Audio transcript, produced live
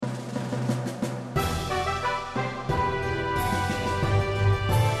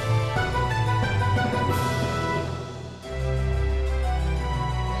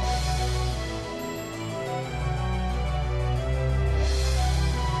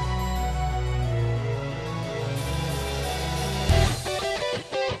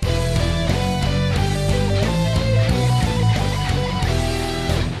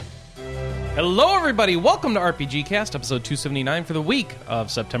Hello, everybody. Welcome to RPGCast, episode 279 for the week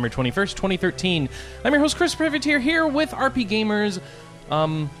of September 21st, 2013. I'm your host, Chris Privateer, here with RPGamer's,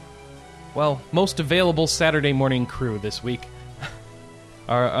 most available Saturday morning crew this week.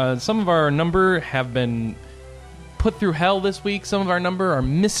 Some of our number have been put through hell this week. Some of our number are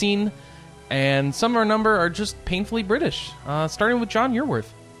missing, and some of our number are just painfully British. Starting with John Yearworth.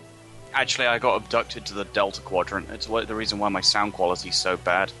 Actually, I got abducted to the Delta Quadrant. It's the reason why my sound quality is so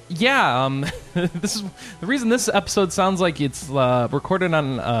bad. Yeah, this is the reason this episode sounds like it's recorded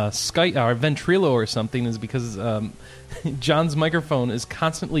on Skype or Ventrilo or something is because John's microphone is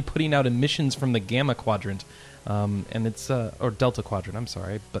constantly putting out emissions from the Gamma Quadrant, and it's or Delta Quadrant. I'm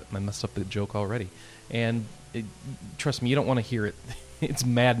sorry, but I messed up the joke already. And trust me, you don't want to hear it. It's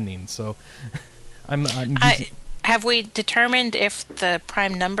maddening. So Have we determined if the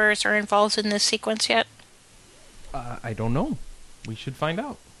prime numbers are involved in this sequence yet? I don't know. We should find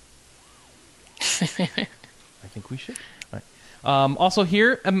out. I think we should. All right. Also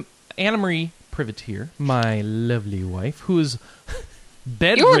here, Anna Marie Privateer, my lovely wife, who is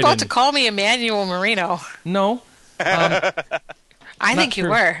bedridden. You were about to call me Emmanuel Marino. No. I think you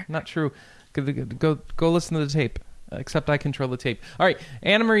were. Not true. Go listen to the tape. Except I control the tape. All right.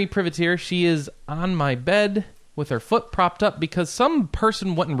 Anna Marie Privateer, she is on my bed with her foot propped up because some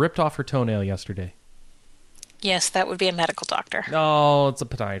person went and ripped off her toenail yesterday. Yes, that would be a medical doctor. Oh, it's a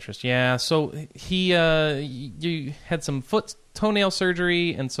podiatrist. Yeah, so you had some toenail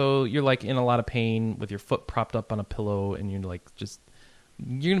surgery, and so you're like in a lot of pain with your foot propped up on a pillow, and you're like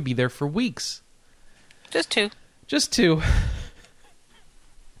you're gonna be there for weeks. Just two.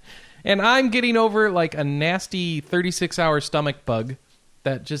 And I'm getting over like a nasty 36-hour stomach bug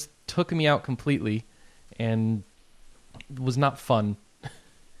that just took me out completely. And was not fun,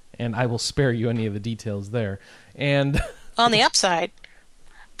 and I will spare you any of the details there. And on the upside,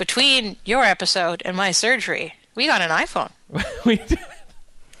 between your episode and my surgery, we got an iPhone. We did.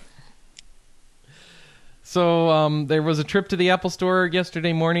 So there was a trip to the Apple Store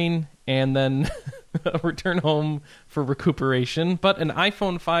yesterday morning, and then a return home for recuperation. But an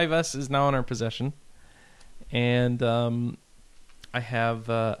iPhone 5S is now in our possession, and I have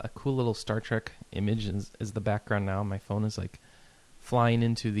a cool little Star Trek image as the background now. My phone is like flying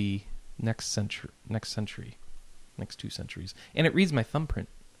into the next 2 centuries. And it reads my thumbprint.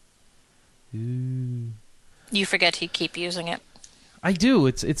 Ooh. You forget to keep using it. I do.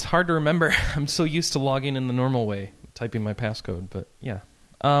 It's hard to remember. I'm so used to logging in the normal way, typing my passcode, but yeah.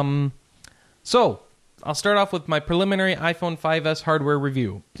 So, I'll start off with my preliminary iPhone 5S hardware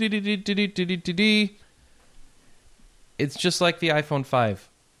review. It's just like the iPhone 5.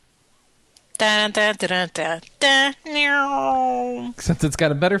 Except it's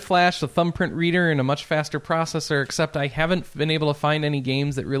got a better flash, a thumbprint reader, and a much faster processor, except I haven't been able to find any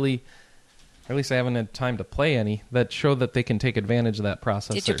games that really, or at least I haven't had time to play any, that show that they can take advantage of that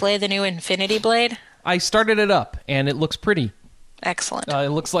processor. Did you play the new Infinity Blade? I started it up, and it looks pretty. Excellent.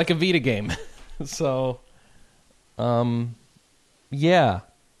 It looks like a Vita game. So, yeah.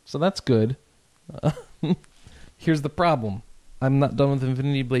 So that's good. Here's the problem. I'm not done with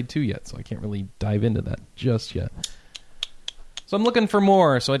Infinity Blade 2 yet, so I can't really dive into that just yet. So I'm looking for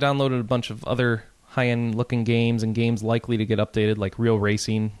more, so I downloaded a bunch of other high-end looking games and games likely to get updated, like Real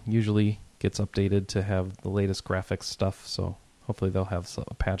Racing usually gets updated to have the latest graphics stuff, so hopefully they'll have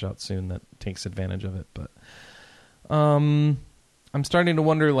a patch out soon that takes advantage of it. But I'm starting to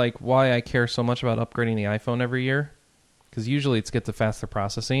wonder like why I care so much about upgrading the iPhone every year, because usually it's get the faster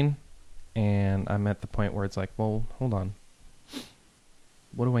processing, and I'm at the point where it's like, well, hold on.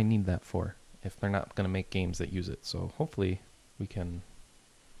 What do I need that for if they're not going to make games that use it? So hopefully we can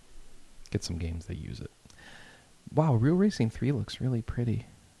get some games that use it. Wow, Real Racing 3 looks really pretty.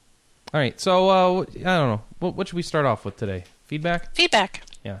 All right, so I don't know. What should we start off with today? Feedback? Feedback.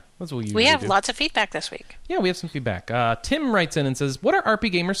 Yeah, that's what we usually do. We have do. Lots of feedback this week. Yeah, we have some feedback. Tim writes in and says, what are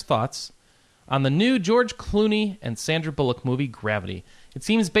RPGamer's thoughts on the new George Clooney and Sandra Bullock movie, Gravity? It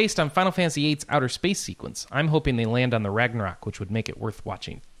seems based on Final Fantasy VIII's outer space sequence. I'm hoping they land on the Ragnarok, which would make it worth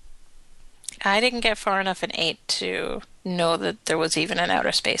watching. I didn't get far enough in 8 to know that there was even an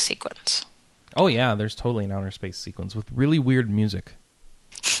outer space sequence. Oh yeah, there's totally an outer space sequence with really weird music.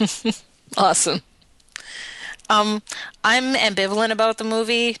 Awesome. I'm ambivalent about the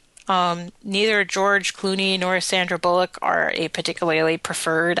movie. Neither George Clooney nor Sandra Bullock are a particularly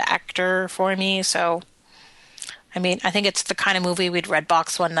preferred actor for me, so I mean, I think it's the kind of movie we'd red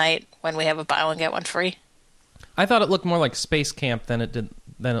box one night when we have a buy one get one free. I thought it looked more like Space Camp than it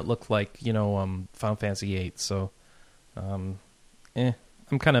looked like, Final Fantasy VIII. So, I'm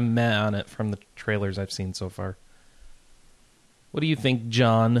kind of meh on it from the trailers I've seen so far. What do you think,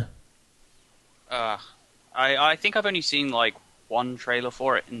 John? I think I've only seen like one trailer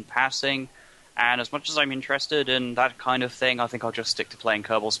for it in passing, and as much as I'm interested in that kind of thing, I think I'll just stick to playing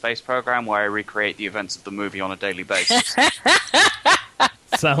Kerbal Space Program, where I recreate the events of the movie on a daily basis.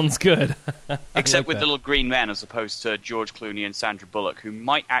 Sounds good. Except with that. little green men as opposed to George Clooney and Sandra Bullock, who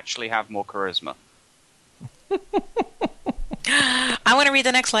might actually have more charisma. I want to read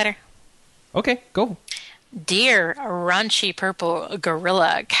the next letter. Okay, go. Dear Raunchy Purple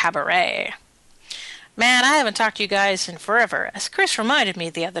Gorilla Cabaret. Man, I haven't talked to you guys in forever, as Chris reminded me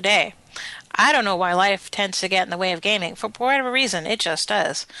the other day. I don't know why life tends to get in the way of gaming. For whatever reason, it just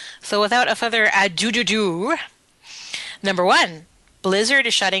does. So without a further ado, number 1. Blizzard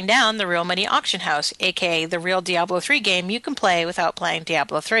is shutting down the Real Money Auction House, aka the real Diablo 3 game you can play without playing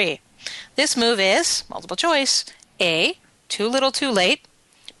Diablo 3. This move is, multiple choice, A, too little too late,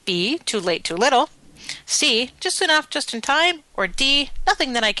 B, too late too little, C, just enough just in time, or D,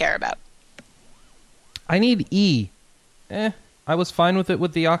 nothing that I care about. I need E. I was fine with it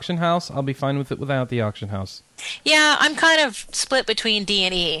with the auction house. I'll be fine with it without the auction house. Yeah, I'm kind of split between D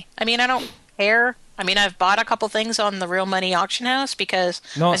and E. I mean, I don't care. I mean, I've bought a couple things on the Real Money Auction House because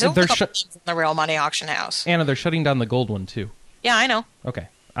I sold a couple things on the Real Money Auction House. Anna, they're shutting down the gold one, too. Yeah, I know. Okay.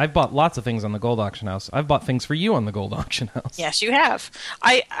 I've bought lots of things on the gold auction house. I've bought things for you on the gold auction house. Yes, you have.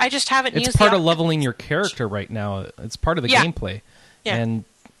 I just haven't used It's part of leveling your character right now. It's part of the gameplay. Yeah. And,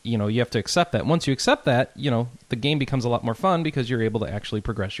 you have to accept that. Once you accept that, the game becomes a lot more fun because you're able to actually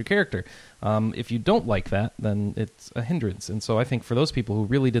progress your character. If you don't like that, then it's a hindrance. And so I think for those people who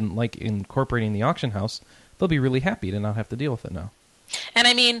really didn't like incorporating the auction house, they'll be really happy to not have to deal with it now. And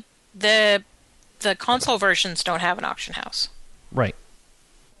I mean, the console versions don't have an auction house. Right.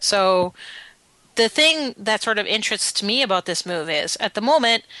 So the thing that sort of interests me about this move is, at the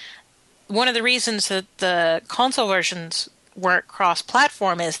moment, one of the reasons that the console versions weren't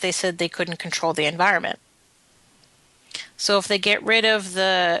cross-platform is they said they couldn't control the environment. So if they get rid of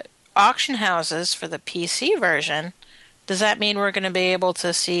the auction houses for the PC version, does that mean we're going to be able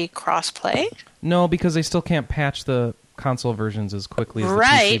to see cross-play? No, because they still can't patch the console versions as quickly as the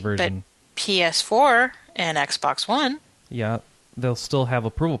PC version. But PS4 and Xbox One. Yeah, they'll still have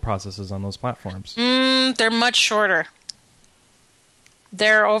approval processes on those platforms. They're much shorter.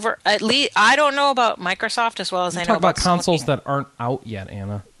 They're over, at least, I don't know about Microsoft as well as I know about consoles Sony. that aren't out yet,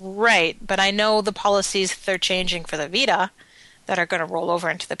 Anna. Right, but I know the policies they're changing for the Vita that are going to roll over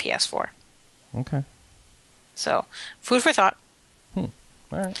into the PS4. Okay. So, food for thought. All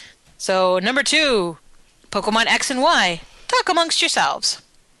right. So, number 2, Pokemon X and Y. Talk amongst yourselves.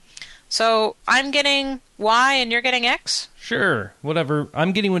 So, I'm getting Y and you're getting X? Sure, whatever.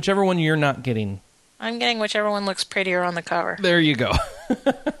 I'm getting whichever one you're not getting. I'm getting whichever one looks prettier on the cover. There you go.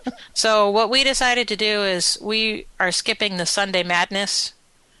 So what we decided to do is we are skipping the Sunday Madness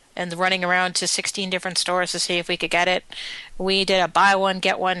and running around to 16 different stores to see if we could get it. We did a buy one,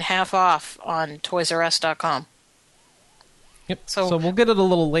 get one half off on ToysRUs.com. Yep. So we'll get it a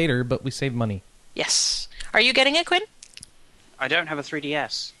little later, but we save money. Yes. Are you getting it, Quinn? I don't have a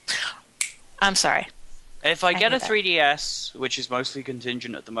 3DS. I'm sorry. If I get a hate that. 3DS, which is mostly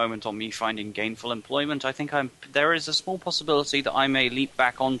contingent at the moment on me finding gainful employment, I think there is a small possibility that I may leap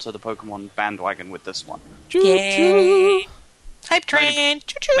back onto the Pokemon bandwagon with this one. Yay! Hype train!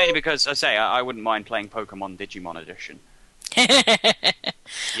 Choo-choo! Mainly because, I say, I wouldn't mind playing Pokemon Digimon Edition.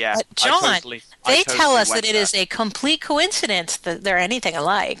 Yeah, John, they tell us that went it is a complete coincidence that they're anything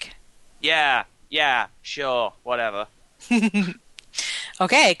alike. Yeah, sure, whatever.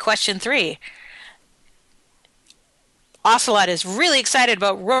 Okay, question 3. Ocelot is really excited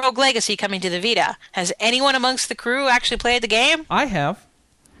about Rogue Legacy coming to the Vita. Has anyone amongst the crew actually played the game? I have.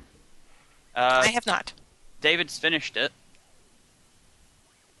 I have not. David's finished it.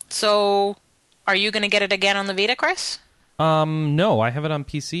 So, are you going to get it again on the Vita, Chris? No, I have it on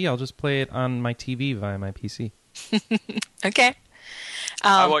PC. I'll just play it on my TV via my PC. Okay.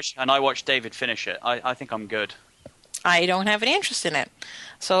 I watched David finish it. I think I'm good. I don't have any interest in it.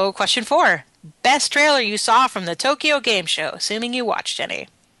 So, question 4. Best trailer you saw from the Tokyo Game Show, assuming you watched any.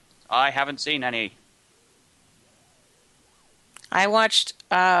 I haven't seen any. I watched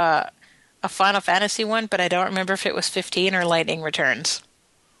a Final Fantasy one, but I don't remember if it was 15 or Lightning Returns.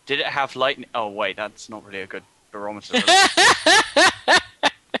 Did it have lightning? Oh, wait, that's not really a good barometer.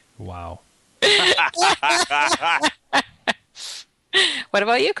 Wow. What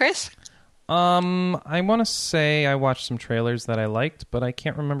about you, Chris? I want to say I watched some trailers that I liked, but I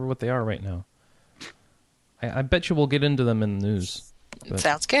can't remember what they are right now. I bet you we'll get into them in the news. But...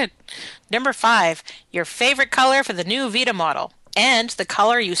 Sounds good. Number 5, your favorite color for the new Vita model, and the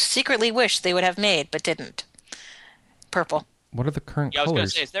color you secretly wish they would have made but didn't. Purple. What are the current Yeah, I was going to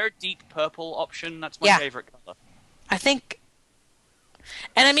colors? say, is there a deep purple option? That's my favorite color. I think...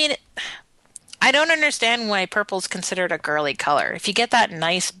 And I mean, I don't understand why purple's considered a girly color. If you get that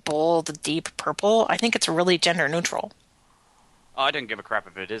nice, bold, deep purple, I think it's really gender neutral. Oh, I don't give a crap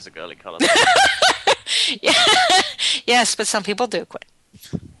if it is a girly color. Yeah. Yes, but some people do, Quinn.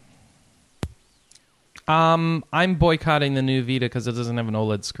 I'm boycotting the new Vita because it doesn't have an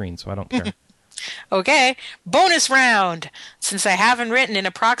OLED screen, so I don't care. Okay, bonus round. Since I haven't written in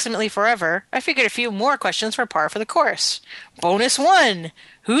approximately forever, I figured a few more questions were par for the course. Bonus 1.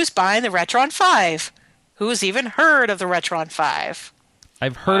 Who's buying the Retron 5? Who's even heard of the Retron 5?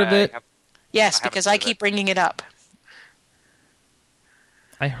 I've heard of it. Yes, because I keep bringing it up.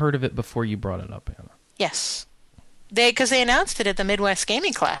 I heard of it before you brought it up, Anna. Yes. Because they announced it at the Midwest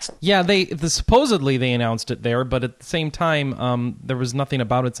Gaming Classic. Yeah, supposedly they announced it there, but at the same time, there was nothing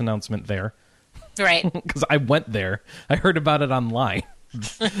about its announcement there. Right. Because I went there. I heard about it online.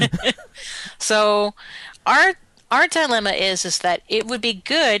 So our dilemma is that it would be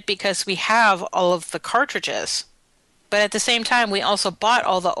good because we have all of the cartridges, but at the same time we also bought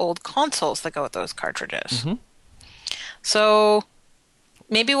all the old consoles that go with those cartridges. Mm-hmm. So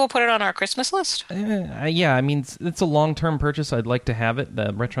maybe we'll put it on our Christmas list? Yeah, I mean, it's a long-term purchase. I'd like to have it.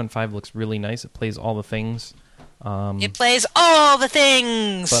 The Retron 5 looks really nice. It plays all the things. It plays all the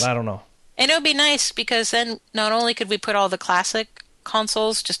things! But I don't know. And it would be nice because then not only could we put all the classic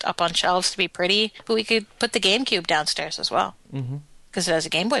consoles just up on shelves to be pretty, but we could put the GameCube downstairs as well. Because it has a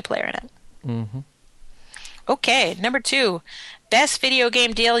Game Boy player in it. Mm-hmm. Okay, number 2. Best video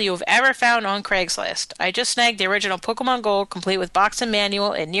game deal you've ever found on Craigslist. I just snagged the original Pokemon Gold complete with box and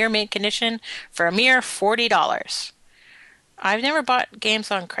manual in near mint condition for a mere $40. I've never bought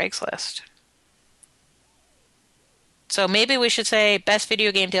games on Craigslist. So maybe we should say best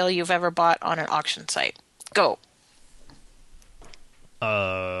video game deal you've ever bought on an auction site. Go.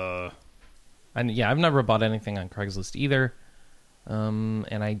 I've never bought anything on Craigslist either. And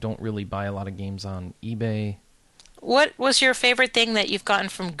I don't really buy a lot of games on eBay. What was your favorite thing that you've gotten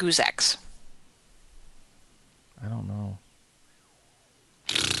from Goozex? I don't know.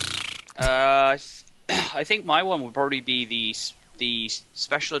 I think my one would probably be the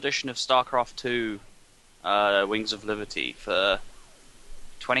special edition of StarCraft 2 Wings of Liberty for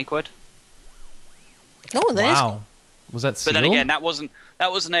 20 quid. Oh, that is wow. Was that sealed? But then again, that wasn't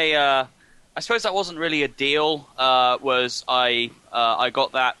a I suppose that wasn't really a deal. Was I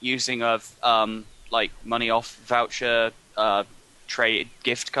got that using a like money off voucher, trade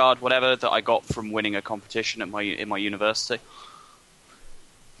gift card, whatever that I got from winning a competition at in my university.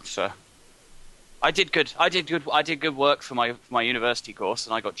 So I did good work for my university course,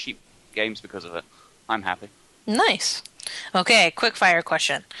 and I got cheap games because of it. I'm happy. nice. Okay, quick fire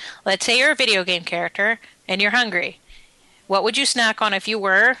question. Let's say you're a video game character and you're hungry. What would you snack on if you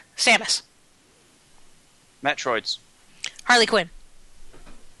were Samus? Metroids. Harley Quinn.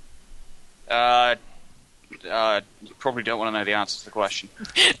 You probably don't want to know the answer to the question.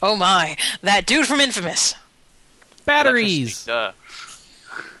 Oh my, that dude from Infamous. Batteries.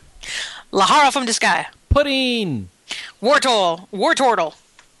 Lahara from Disgaea. Pudding. Wartortle.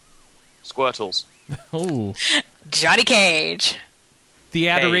 Squirtles. Oh. Johnny Cage. The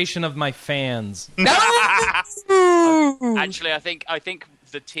adoration of my fans. No! Actually, I think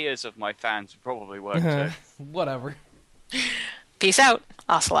the tears of my fans would probably work too. Whatever. Peace out,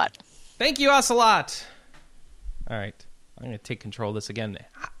 Ocelot. Thank you, Ocelot. All right. I'm going to take control of this again. What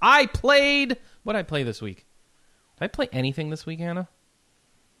did I play this week? Did I play anything this week, Anna?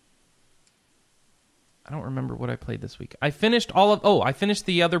 I don't remember what I played this week. I finished I finished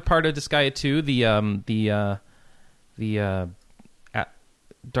the other part of Disgaea 2, the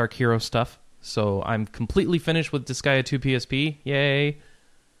Dark Hero stuff. So I'm completely finished with Disgaea 2 PSP. Yay.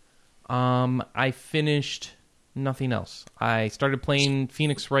 I finished nothing else. I started playing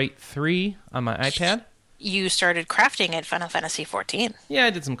Phoenix Wright 3 on my iPad. You started crafting at Final Fantasy XIV. Yeah, I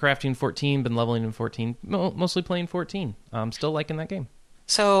did some crafting in 14, been leveling in 14. Mostly playing 14. I'm still liking that game.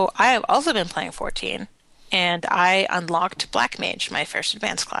 So I have also been playing 14, and I unlocked Black Mage, my first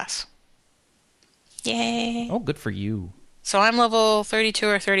advanced class. Yay. Oh, good for you. So I'm level 32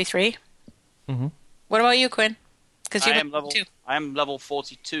 or 33. Mm-hmm. What about you, Quinn? Because I am level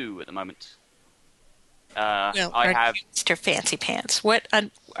 42 at the moment. Well, I have Mr. Fancy Pants. What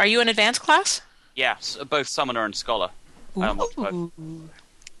are you an advanced class? yes, both Summoner and Scholar. I unlocked both.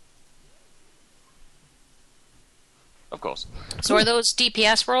 Of course. So are those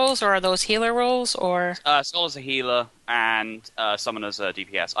DPS roles, or are those healer roles, or? Scholar's a healer, and Summoner's a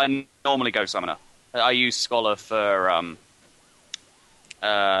DPS. I normally go Summoner. I use Scholar for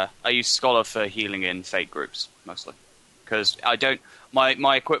healing in Fate groups mostly, because I don't.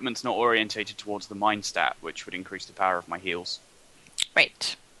 My equipment's not orientated towards the mind stat, which would increase the power of my heals.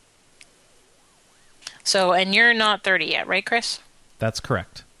 Right. So, and you're not 30 yet, right, Chris? That's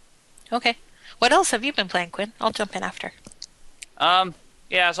correct. Okay. What else have you been playing, Quinn? I'll jump in after.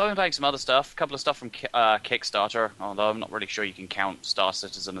 Yeah, so I've been playing some other stuff. A couple of stuff from Kickstarter, although I'm not really sure you can count Star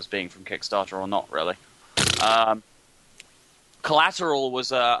Citizen as being from Kickstarter or not, really. Collateral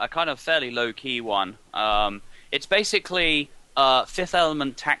was a kind of fairly low-key one. It's basically Fifth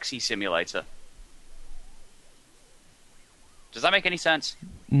Element Taxi Simulator. Does that make any sense?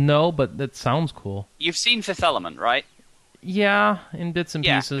 No, but that sounds cool. You've seen Fifth Element, right? Yeah, in bits and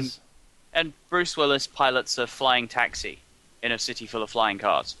pieces. And Bruce Willis pilots a flying taxi in a city full of flying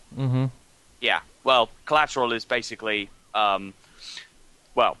cars. Mm-hmm. Yeah. Well, Collateral is basically,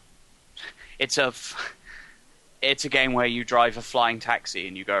 it's a game where you drive a flying taxi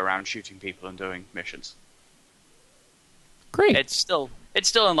and you go around shooting people and doing missions. Great. It's still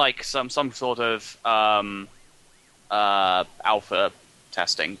in like some sort of alpha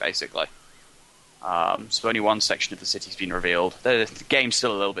testing, basically. So only one section of the city's been revealed. The game's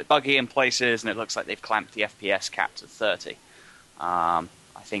still a little bit buggy in places, and it looks like they've clamped the FPS cap to 30. I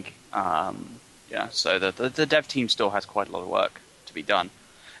think, so the dev team still has quite a lot of work to be done.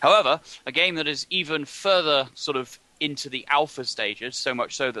 However, a game that is even further sort of into the alpha stages, so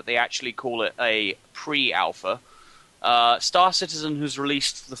much so that they actually call it a pre-alpha, Star Citizen has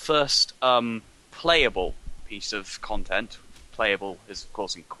released the first playable piece of content. Playable is, of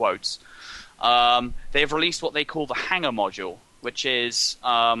course, in quotes. They've released what they call the hangar module, which is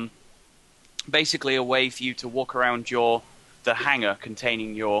basically a way for you to walk around the hangar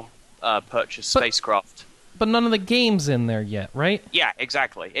containing your purchased spacecraft. But none of the game's in there yet, right? Yeah,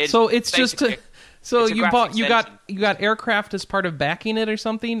 exactly. So it's just so it's you got aircraft as part of backing it or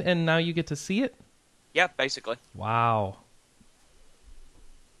something, and now you get to see it? Yeah, basically. Wow.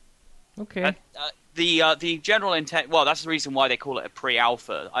 Okay. The general intent, well, that's the reason why they call it a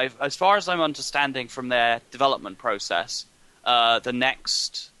pre-alpha. As far as I'm understanding from their development process, the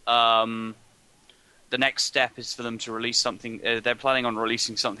next step is for them to release something. They're planning on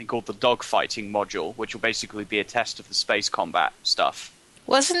releasing something called the dogfighting module, which will basically be a test of the space combat stuff.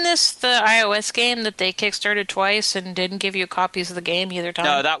 Wasn't this the iOS game that they kickstarted twice and didn't give you copies of the game either time?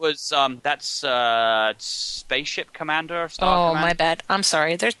 No, that's Spaceship Commander. Commander. My bad. I'm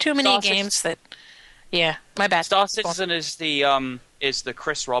sorry. There's too many games that. Yeah, my bad. Star Citizen is the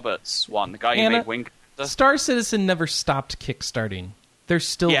Chris Roberts one, the guy who made Wing. Star Citizen never stopped kickstarting. They're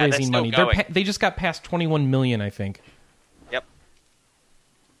still raising money. They just got past 21 million, I think. Yep.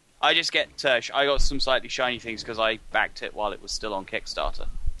 I got some slightly shiny things because I backed it while it was still on Kickstarter.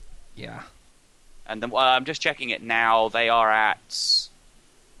 Yeah. And then I'm just checking it now. They are at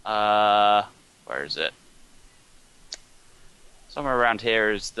where is it? Somewhere around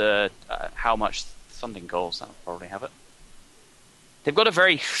here is the how much funding goals. That'll probably have it. They've got a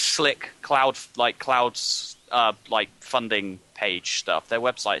very slick clouds funding page stuff. Their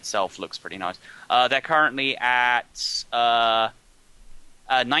website itself looks pretty nice. They're currently at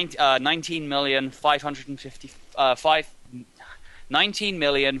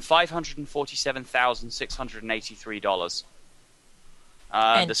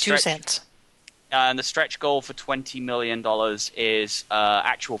and 2 cents. And the stretch goal for $20 million is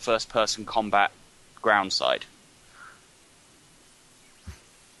actual first-person combat ground side.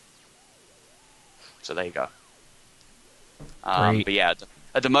 So there you go. But yeah,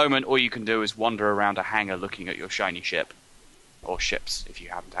 at the moment, all you can do is wander around a hangar looking at your shiny ship. Or ships, if you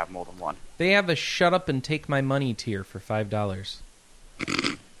happen to have more than one. They have a shut up and take my money tier for $5.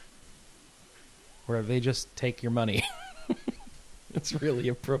 Where they just take your money. It's really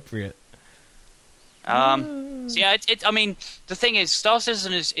appropriate. So yeah, I mean, the thing is, Star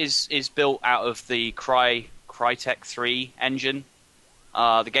Citizen is built out of the Crytek 3 engine.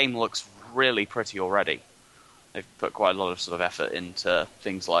 The game looks really pretty already. They've put quite a lot of sort of effort into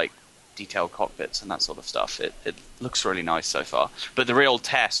things like detailed cockpits and that sort of stuff. It looks really nice so far. But the real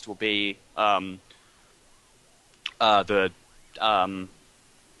test will be the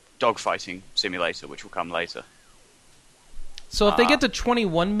dogfighting simulator, which will come later. So if they get to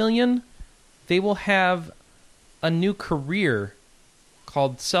 21 million, they will have a new career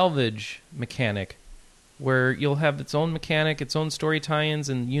called Salvage Mechanic, where you'll have its own mechanic, its own story tie-ins,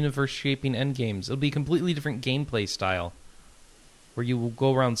 and universe-shaping endgames. It'll be a completely different gameplay style, where you will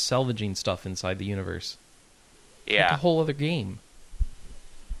go around salvaging stuff inside the universe. Yeah. Like a whole other game.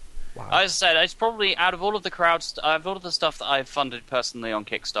 Wow. As I said, it's probably, out of all of the stuff that I've funded personally on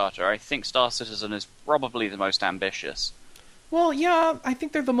Kickstarter, I think Star Citizen is probably the most ambitious. Well, yeah, I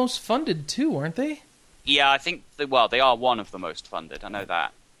think they're the most funded, too, aren't they? Yeah, I think they are one of the most funded. I know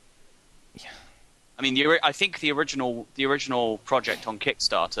that. Yeah. I mean, I think the original project on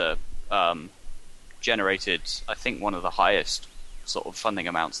Kickstarter generated, I think, one of the highest sort of funding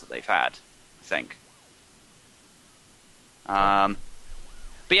amounts that they've had. I think. But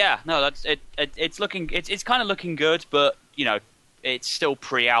yeah, no, that's it. It's kind of looking good, but it's still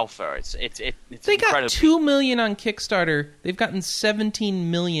pre-alpha. It's they got $2 million on Kickstarter. They've gotten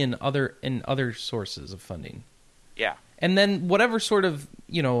 17 million in other sources of funding. Yeah, and then whatever sort of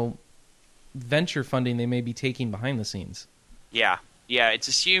venture funding they may be taking behind the scenes. Yeah. It's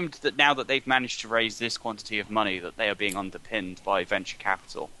assumed that now that they've managed to raise this quantity of money, that they are being underpinned by venture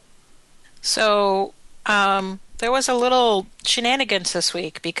capital. So, there was a little shenanigans this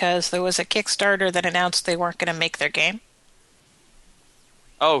week because there was a Kickstarter that announced they weren't going to make their game.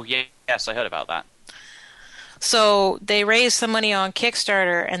 Oh, yes, I heard about that. So they raised some money on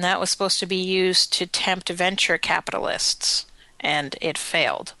Kickstarter, and that was supposed to be used to tempt venture capitalists, and it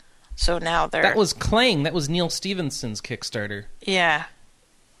failed. So now they're... That was Clang. That was Neil Stephenson's Kickstarter. Yeah.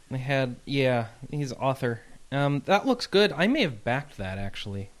 They had... Yeah, he's author. That looks good. I may have backed that,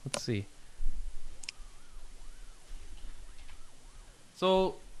 actually. Let's see.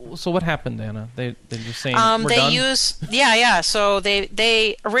 So what happened, Anna? They're just saying we're done? Yeah. So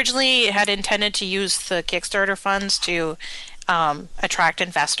they originally had intended to use the Kickstarter funds to attract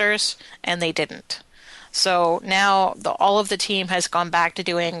investors, and they didn't. So now all of the team has gone back to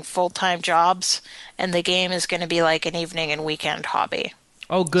doing full-time jobs, and the game is going to be like an evening and weekend hobby.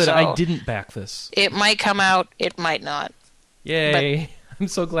 Oh, good. So I didn't back this. It might come out. It might not. Yay. I'm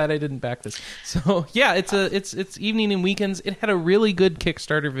so glad I didn't back this. So yeah, it's evening and weekends. It had a really good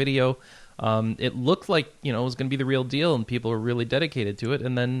Kickstarter video. It looked like it was going to be the real deal, and people were really dedicated to it.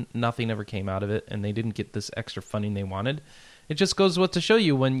 And then nothing ever came out of it, and they didn't get this extra funding they wanted. It just goes what to show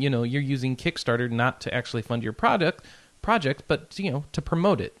you when you're using Kickstarter not to actually fund your project, but to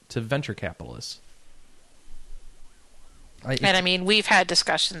promote it to venture capitalists. I mean, we've had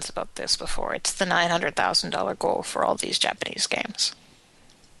discussions about this before. It's the $900,000 goal for all these Japanese games.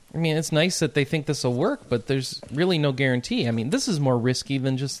 I mean, it's nice that they think this will work, but there's really no guarantee. I mean, this is more risky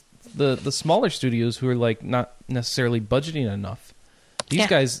than just the smaller studios who are not necessarily budgeting enough. These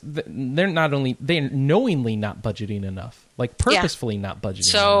guys, they're knowingly not budgeting enough, purposefully not budgeting enough.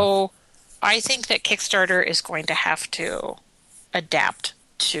 So I think that Kickstarter is going to have to adapt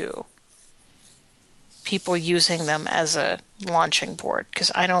to people using them as a launching board,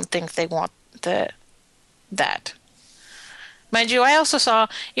 because I don't think they want that. Mind you, I also saw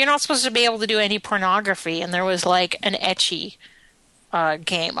you're not supposed to be able to do any pornography, and there was an ecchi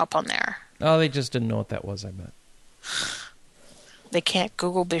game up on there. Oh, they just didn't know what that was, I bet. They can't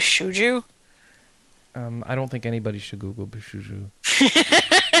Google Bishuju? I don't think anybody should Google Bishuju.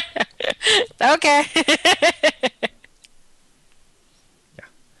 Okay. Yeah.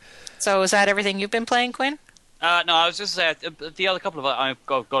 So is that everything you've been playing, Quinn? No, I was just saying the other couple of I've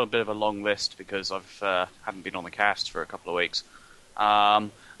got a bit of a long list because I've haven't been on the cast for a couple of weeks. The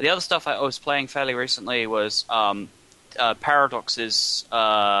other stuff I was playing fairly recently was Paradox's.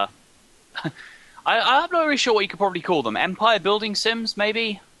 I'm not really sure what you could probably call them. Empire building sims,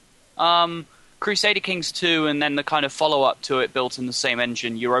 maybe. Crusader Kings 2, and then the kind of follow-up to it, built in the same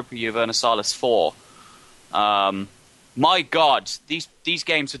engine, Europa Universalis 4. My God, these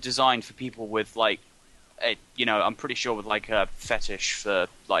games are designed for people with I'm pretty sure with a fetish for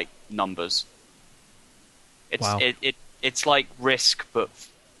numbers. Wow. It's like Risk, but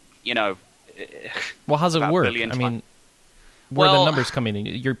Well, how's it work? I mean, where are the numbers coming in?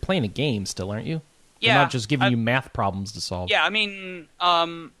 You're playing a game still, aren't you? Yeah. They're not just giving you math problems to solve. Yeah, I mean, a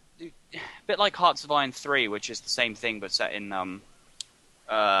bit like Hearts of Iron 3, which is the same thing but set in World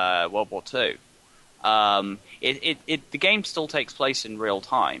War II. The game still takes place in real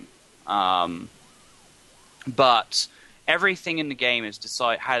time, but everything in the game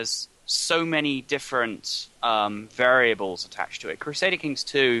has so many different variables attached to it. Crusader Kings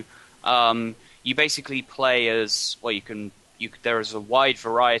 2, you basically play as there is a wide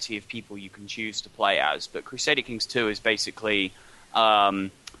variety of people you can choose to play as, but Crusader Kings 2 is basically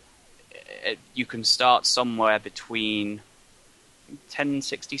you can start somewhere between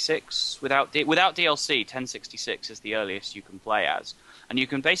 1066 without DLC. 1066 is the earliest you can play as, and you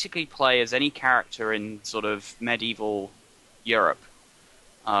can basically play as any character in sort of medieval Europe,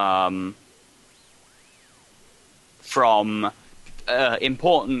 from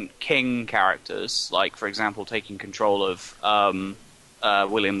important king characters, like for example taking control of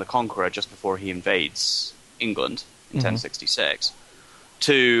William the Conqueror just before he invades England in 1066,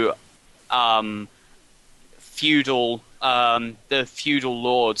 to feudal the feudal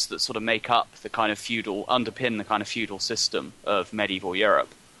lords that sort of make up the kind of underpin the kind of feudal system of medieval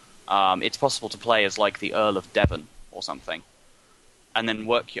Europe. It's possible to play as like the Earl of Devon or something, and then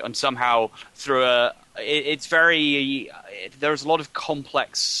and somehow through there's a lot of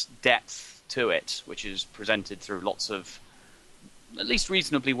complex depth to it, which is presented through lots of at least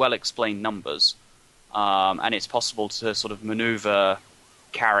reasonably well explained numbers, and it's possible to sort of maneuver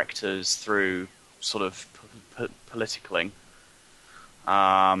characters through sort of politicking,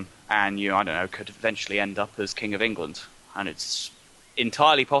 and I don't know, could eventually end up as King of England. And it's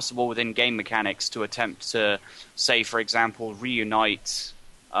entirely possible within game mechanics to attempt to, say, for example, reunite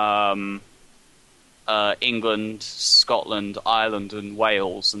England, Scotland, Ireland, and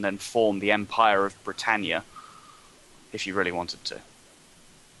Wales, and then form the Empire of Britannia, if you really wanted to.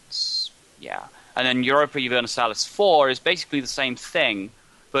 Yeah. And then Europa Universalis 4 is basically the same thing,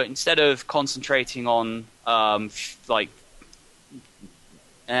 but instead of concentrating on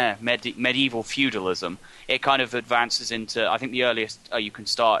medieval feudalism, it kind of advances into, I think the earliest you can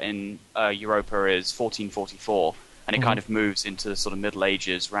start in Europa is 1444, and it kind of moves into the sort of Middle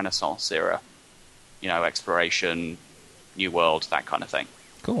Ages, Renaissance era. Exploration, New World, that kind of thing.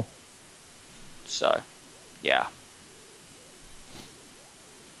 Cool. So, yeah.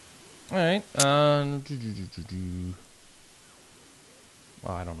 All right.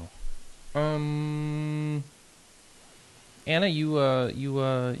 Well, I don't know. Anna, you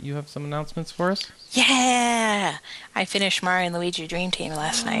have some announcements for us? Yeah! I finished Mario and Luigi Dream Team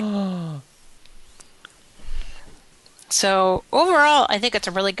last night. So, overall, I think it's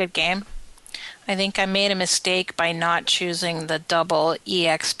a really good game. I think I made a mistake by not choosing the double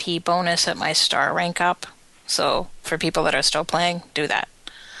EXP bonus at my star rank up. So, for people that are still playing, do that.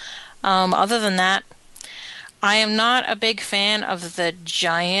 Other than that, I am not a big fan of the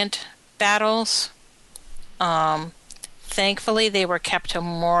giant battles. Thankfully, they were kept to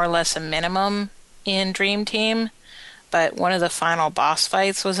more or less a minimum in Dream Team, but one of the final boss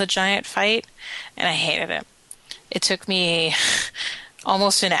fights was a giant fight, and I hated it. It took me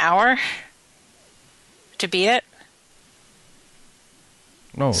almost an hour to beat it.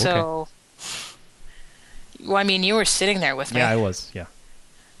 Oh, okay. So, well, I mean, you were sitting there with me. Yeah, I was, yeah.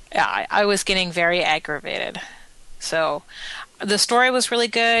 Yeah, I was getting very aggravated. So, the story was really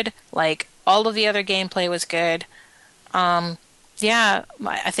good. Like, all of the other gameplay was good. Yeah,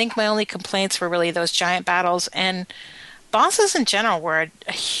 I think my only complaints were really those giant battles, and bosses in general were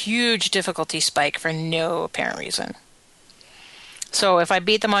a huge difficulty spike for no apparent reason. So if I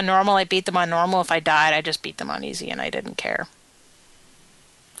beat them on normal, I beat them on normal. If I died, I just beat them on easy, and I didn't care.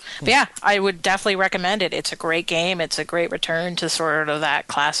 But yeah, I would definitely recommend it. It's a great game. It's a great return to sort of that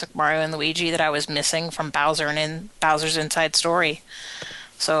classic Mario and Luigi that I was missing from Bowser and Bowser's Inside Story.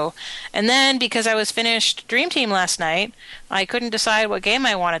 So, and then because I was finished Dream Team last night, I couldn't decide what game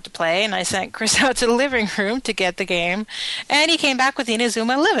I wanted to play, and I sent Chris out to the living room to get the game, and he came back with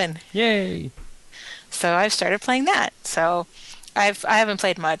Inazuma 11. Yay! So I've started playing that. So I haven't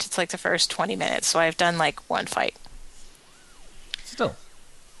played much. It's like the first 20 minutes, so I've done like one fight. Still.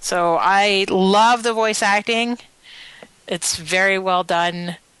 So I love the voice acting. It's very well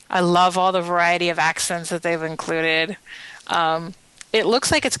done. I love all the variety of accents that they've included. It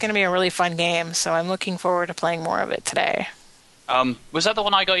looks like it's going to be a really fun game, so I'm looking forward to playing more of it today. Was that the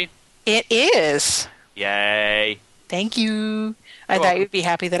one I got you? It is. Yay. Thank you. I thought you'd be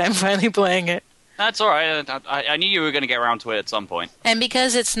happy that I'm finally playing it. That's all right. I knew you were going to get around to it at some point. And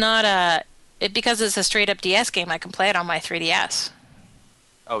because it's because it's a straight up DS game, I can play it on my 3DS.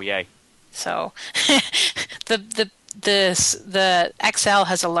 Oh, yay. So the XL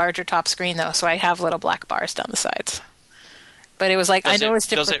has a larger top screen though, so I have little black bars down the sides. But it was like I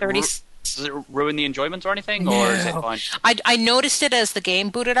noticed it for 30. Does it ruin the enjoyment or anything, No. or is it fine? I noticed it as the game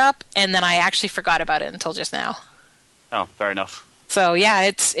booted up, and then I actually forgot about it until just now. Oh, fair enough. So yeah,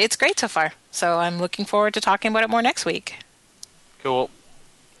 it's great so far. So I'm looking forward to talking about it more next week. Cool.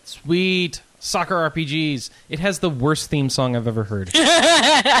 Sweet. Soccer RPGs. It has the worst theme song I've ever heard.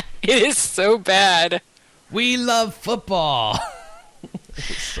 It is so bad. We love football.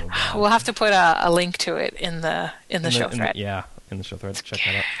 So bad. We'll have to put a link to it in the show thread. In the show thread. Check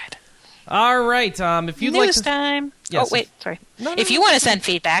that out. All right. If you'd News like to... time. Yes, oh, wait. Sorry. No, if you want to send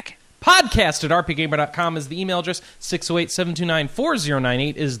feedback... Podcast at rpgamer.com is the email address.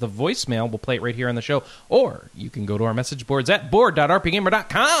 608-729-4098 is the voicemail. We'll play it right here on the show. Or you can go to our message boards at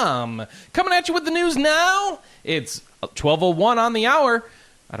board.rpgamer.com. Coming at you with the news now. It's 12:01 on the hour.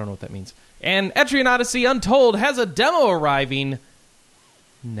 I don't know what that means. And Etrian Odyssey Untold has a demo arriving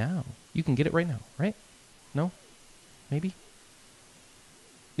now. You can get it right now, right? No? Maybe?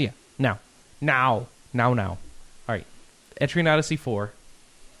 Yeah. Now. All right. Etrian Odyssey 4.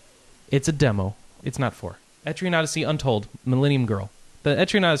 It's a demo. It's not 4. Etrian Odyssey Untold, Millennium Girl. The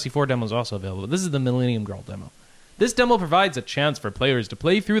Etrian Odyssey 4 demo is also available. This is the Millennium Girl demo. This demo provides a chance for players to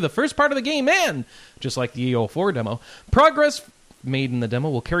play through the first part of the game, and, just like the EO4 demo, progress made in the demo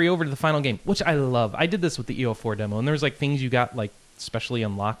will carry over to the final game, which I love. I did this with the EO4 demo, and there's like things you got like specially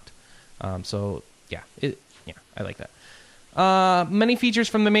unlocked. So yeah, I like that. Many features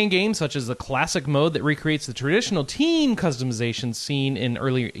from the main game, such as the classic mode that recreates the traditional team customization seen in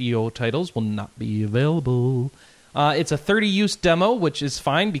earlier EO titles, will not be available. It's a 30-use demo, which is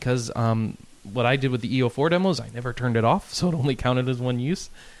fine because what I did with the EO4 demo is I never turned it off, so it only counted as one use.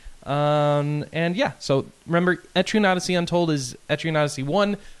 And yeah, so remember, Etrian Odyssey Untold is Etrian Odyssey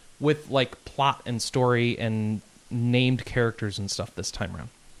 1 with like plot and story and named characters and stuff this time around.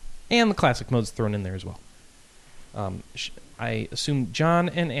 And the classic mode's thrown in there as well. I assume John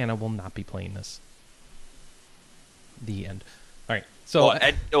and Anna will not be playing this. The end. All right. So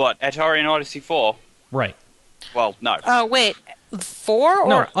Etrian Odyssey 4? Right. Well, no. Wait, 4 or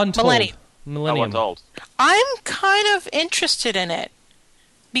no, Untold. Millennium? Untold. I'm kind of interested in it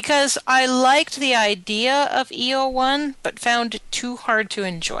because I liked the idea of EO1, but found it too hard to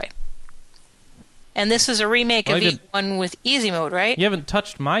enjoy. And this is a remake of EO1 with easy mode, right? You haven't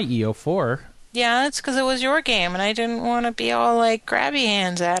touched my EO4. Yeah, that's because it was your game, and I didn't want to be all like grabby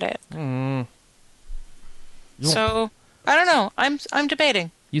hands at it. So I don't know. I'm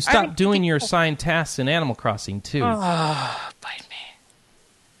debating. You stopped doing your assigned tasks in Animal Crossing too. Bite me.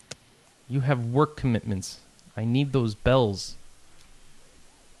 You have work commitments. I need those bells.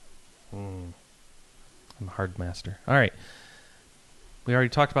 I'm a hard master. All right. We already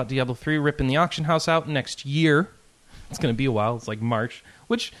talked about Diablo 3 ripping the auction house out next year. It's going to be a while. It's like March.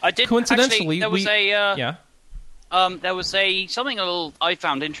 Which, coincidentally, there was something a little I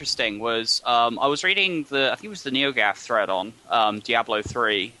found interesting was I was reading I think it was the NeoGAF thread on Diablo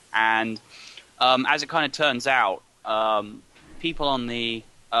 3, and as it kind of turns out, people on the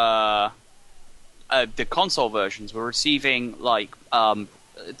console versions were receiving like a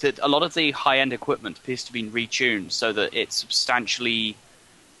lot of the high-end equipment appears to be retuned so that it's substantially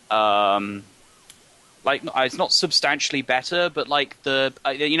it's not substantially better, but like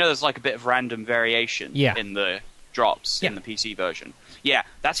there's like a bit of random variation in the drops in the PC version. Yeah,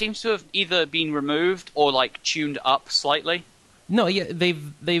 that seems to have either been removed or like tuned up slightly. No, yeah,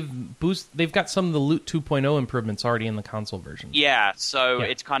 they've got some of the Loot 2.0 improvements already in the console version. Yeah, so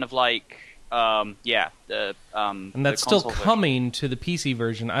it's kind of like and that's still coming to the PC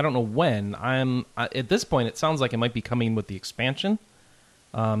version. I don't know when. At this point, it sounds like it might be coming with the expansion.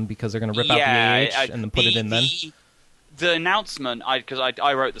 Because they're going to rip out the AH and then put it in then. The announcement, because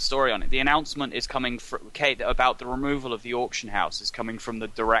I wrote the story on it, the announcement is coming from Kate about the removal of the auction house is coming from the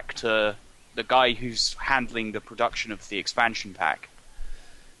director, the guy who's handling the production of the expansion pack.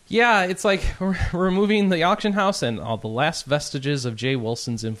 Yeah, it's like removing the auction house and all the last vestiges of Jay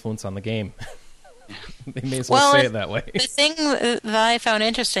Wilson's influence on the game. They may as well say it that way. The thing that I found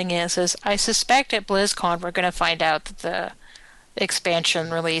interesting is I suspect at BlizzCon we're going to find out that the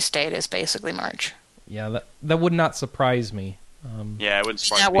expansion release date is basically March. Yeah, that would not surprise me. It wouldn't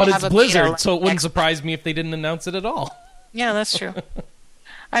surprise me. But it's Blizzard, so it wouldn't surprise me if they didn't announce it at all. Yeah, that's true.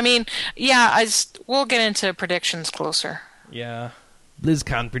 I mean, we'll get into predictions closer. Yeah.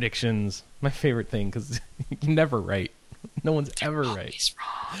 BlizzCon predictions. My favorite thing, because you're never right. No one's ever right. He's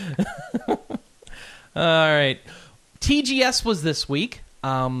wrong. All right. TGS was this week.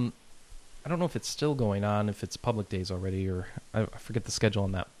 I don't know if it's still going on, if it's public days already, or I forget the schedule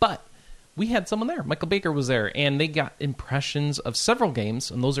on that. But we had someone there. Michael Baker was there, and they got impressions of several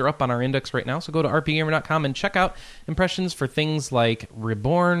games, and those are up on our index right now. So go to rpgamer.com and check out impressions for things like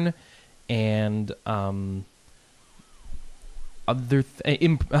Reborn and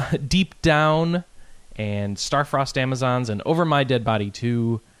Deep Down and Starfrost Amazons and Over My Dead Body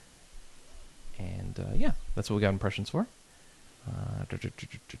 2. And that's what we got impressions for.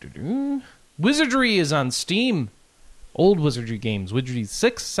 Wizardry is on Steam. Old Wizardry games. Wizardry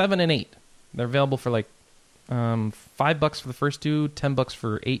 6, 7, and 8. They're available for like $5 for the first two, $10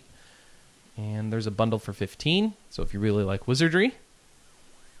 for 8. And there's a bundle for 15. So if you really like Wizardry,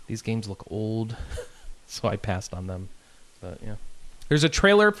 these games look old. So I passed on them. But yeah. There's a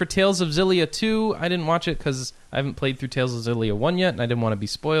trailer for Tales of Xillia 2. I didn't watch it because I haven't played through Tales of Xillia 1 yet, and I didn't want to be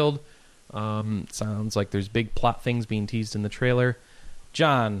spoiled. Sounds like there's big plot things being teased in the trailer.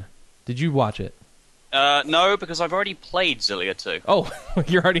 John, did you watch it? No, because I've already played Xillia 2. Oh,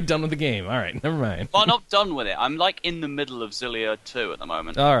 you're already done with the game. All right, never mind. Well, I'm not done with it. I'm like in the middle of Xillia 2 at the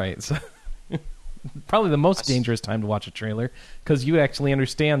moment. All right, so probably the most dangerous time to watch a trailer because you actually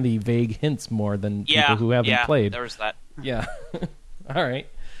understand the vague hints more than people who haven't played. There's that. Yeah. All right.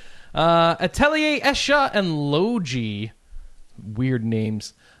 Atelier Escha and Logi. Weird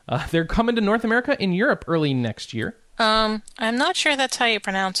names. They're coming to North America and Europe early next year. I'm not sure that's how you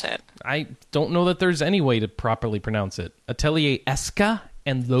pronounce it. I don't know that there's any way to properly pronounce it. Atelier Escha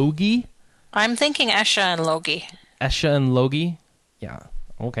and Logi? I'm thinking Escha and Logi. Escha and Logi? Yeah.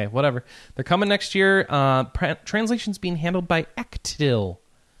 Okay, whatever. They're coming next year. Translation's being handled by Actil.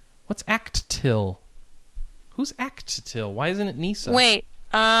 What's Actil? Who's Actil? Why isn't it Nisa? Wait.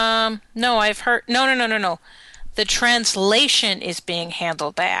 No, I've heard... No. The translation is being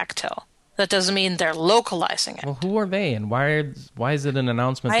handled by Actil. That doesn't mean they're localizing it. Well, who are they, and why is it an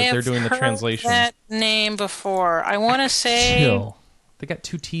announcement that they're doing the translation? I have heard that name before. I want to say... Chill. They got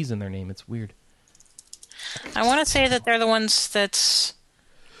 2 T's in their name. It's weird. I want to say that they're the ones that's...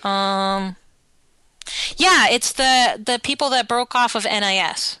 Yeah, it's the people that broke off of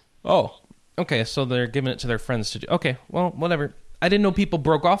NIS. Oh, okay, so they're giving it to their friends to do... Okay, well, whatever. I didn't know people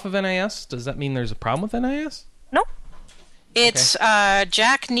broke off of NIS. Does that mean there's a problem with NIS? Nope. It's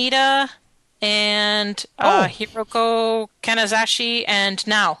Jack Nita and Hiroko Kanazashi and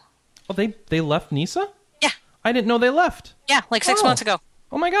Now. Oh, they left Nisa? Yeah. I didn't know they left. Yeah, like 6 months ago.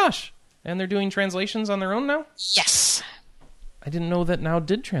 Oh my gosh. And they're doing translations on their own now? Yes. I didn't know that Now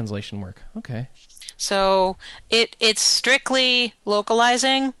did translation work. Okay. So it's strictly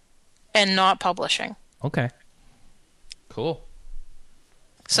localizing and not publishing. Okay. Cool.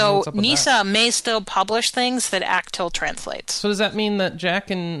 So Nisa may still publish things that Actil translates. So does that mean that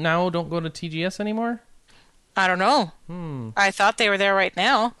Jack and Now don't go to TGS anymore? I don't know. I thought they were there right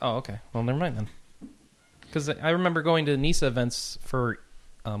now. Oh, okay. Well, never mind then. Because I remember going to Nisa events for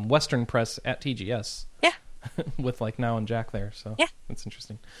Western Press at TGS. Yeah. With like Now and Jack there. So yeah, that's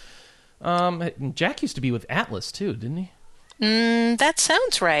interesting. Jack used to be with Atlas too, didn't he? That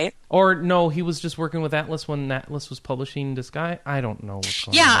sounds right. Or no, he was just working with Atlas when Atlas was publishing this guy. I don't know what's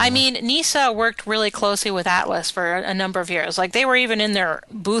going on. Yeah, I mean, Nisa worked really closely with Atlas for a number of years. Like, they were even in their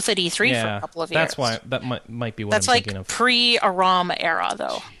booth at E3 for a couple of years. That's why, that might be what I'm thinking of. That's like pre-Aram era,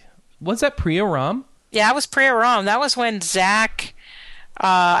 though. Was that pre-Aram? Yeah, it was pre-Aram. That was when Zach,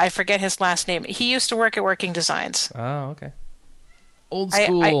 I forget his last name, he used to work at Working Designs. Oh, okay. Old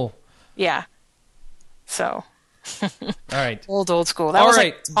school. Yeah. So... All right. Old school. That was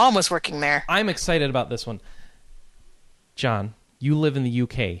right. Like Tom was working there. I'm excited about this one. John, you live in the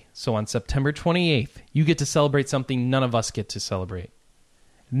UK, so on September 28th, you get to celebrate something none of us get to celebrate.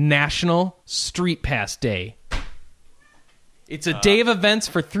 National Street Pass Day. It's a day of events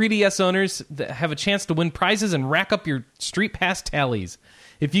for 3DS owners that have a chance to win prizes and rack up your Street Pass tallies.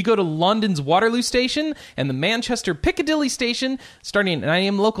 If you go to London's Waterloo Station and the Manchester Piccadilly Station, starting at 9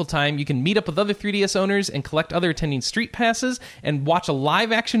 a.m. local time, you can meet up with other 3DS owners and collect other attending Street Passes and watch a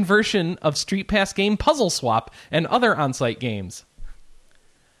live-action version of Street Pass game Puzzle Swap and other on-site games.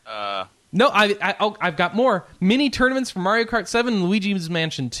 No, I've got more. Mini tournaments for Mario Kart 7 and Luigi's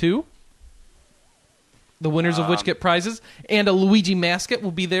Mansion 2. The winners of which get prizes. And a Luigi mascot will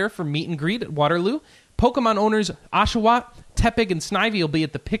be there for meet and greet at Waterloo. Pokemon owners Oshawott, Tepig, and Snivy will be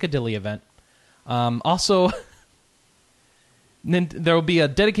at the Piccadilly event. Also, there will be a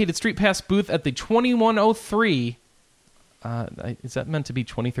dedicated Street Pass booth at the 2103. Is that meant to be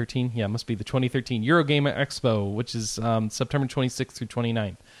 2013? Yeah, it must be the 2013 Eurogamer Expo, which is September 26th through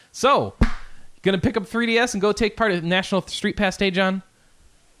 29th. So, going to pick up 3DS and go take part in National Street Pass Day, John?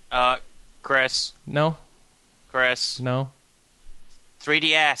 Chris. No? Chris. No?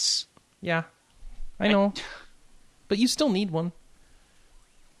 3DS. Yeah. I know. But you still need one.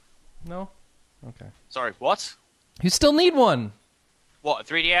 No? Okay. Sorry, what? You still need one. What, a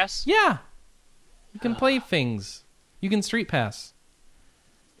 3DS? Yeah. You can play things. You can Street Pass.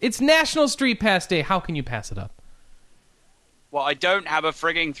 It's National Street Pass Day. How can you pass it up? Well, I don't have a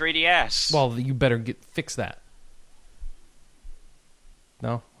frigging 3DS. Well, you better fix that.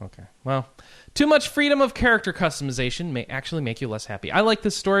 No? Okay. Well, too much freedom of character customization may actually make you less happy. I like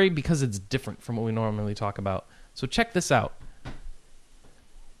this story because it's different from what we normally talk about. So check this out.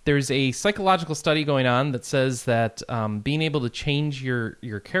 There's a psychological study going on that says that being able to change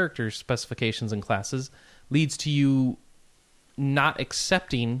your character specifications and classes leads to you not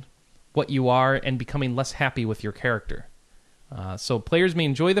accepting what you are and becoming less happy with your character. So players may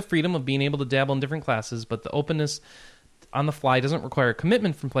enjoy the freedom of being able to dabble in different classes, but the openness on the fly doesn't require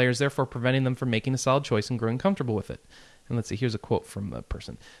commitment from players, therefore preventing them from making a solid choice and growing comfortable with it. And let's see, here's a quote from the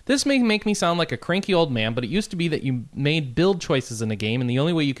person. This may make me sound like a cranky old man, but it used to be that you made build choices in a game, and the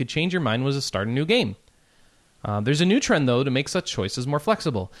only way you could change your mind was to start a new game. There's a new trend, though, to make such choices more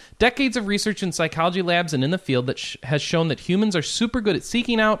flexible. Decades of research in psychology labs and in the field that has shown that humans are super good at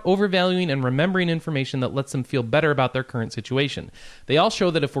seeking out, overvaluing, and remembering information that lets them feel better about their current situation. They all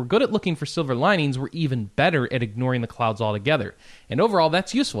show that if we're good at looking for silver linings, we're even better at ignoring the clouds altogether. And overall,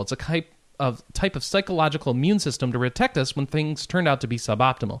 that's useful. It's a type of psychological immune system to protect us when things turn out to be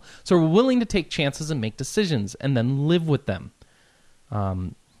suboptimal. So we're willing to take chances and make decisions, and then live with them.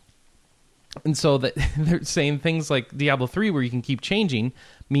 And so that they're saying things like Diablo 3, where you can keep changing,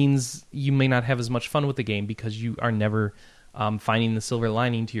 means you may not have as much fun with the game because you are never finding the silver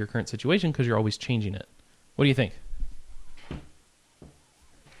lining to your current situation because you're always changing it. What do you think?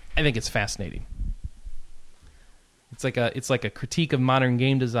 I think it's fascinating. It's like a critique of modern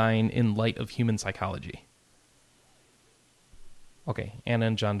game design in light of human psychology. Okay, Anna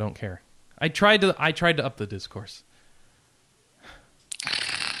and John don't care. I tried to up the discourse.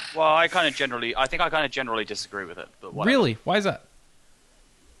 Well, I think I kind of generally disagree with it. But whatever. Really? Why is that?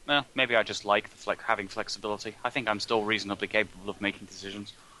 Well, maybe I just like having flexibility. I think I'm still reasonably capable of making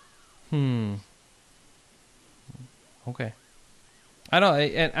decisions. Okay.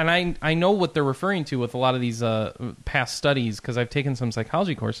 I know what they're referring to with a lot of these past studies, because I've taken some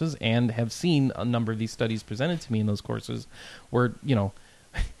psychology courses and have seen a number of these studies presented to me in those courses, where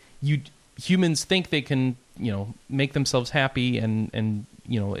humans think they can make themselves happy and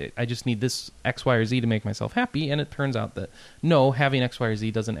I just need this X, Y, or Z to make myself happy, and it turns out that no, having X, Y, or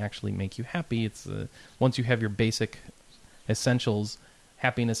Z doesn't actually make you happy. It's once you have your basic essentials,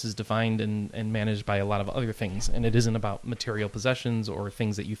 happiness is defined and managed by a lot of other things, and it isn't about material possessions or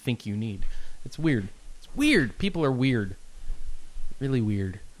things that you think you need. It's weird. It's weird. People are weird. Really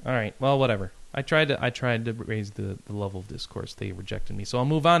weird. All right, well, whatever. I tried to raise the level of discourse. They rejected me. So I'll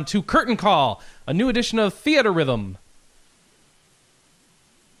move on to Curtain Call, a new edition of Theater Rhythm.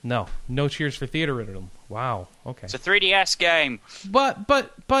 No cheers for Theater Rhythm. Wow. Okay. It's a 3DS game. But.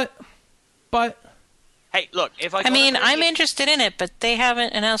 Hey, look. I'm interested in it, but they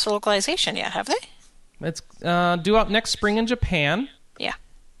haven't announced the localization yet, have they? It's due out next spring in Japan. Yeah.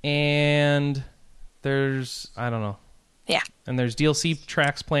 And there's I don't know. Yeah. And there's DLC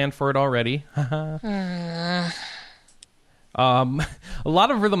tracks planned for it already. A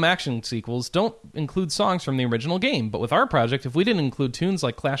lot of rhythm action sequels don't include songs from the original game, but with our project, if we didn't include tunes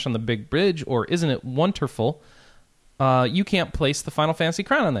like Clash on the Big Bridge or Isn't It Wonderful, you can't place the Final Fantasy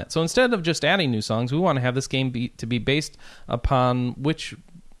crown on that. So instead of just adding new songs, we want to have this game be based upon which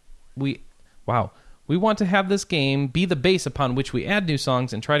we want to have this game be the base upon which we add new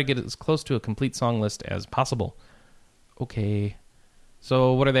songs and try to get it as close to a complete song list as possible. Okay.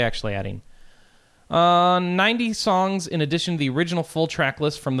 So what are they actually adding? 90 songs in addition to the original full track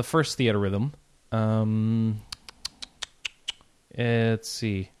list from the first Theater Rhythm. Let's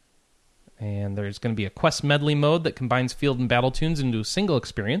see. And there's going to be a quest medley mode that combines field and battle tunes into a single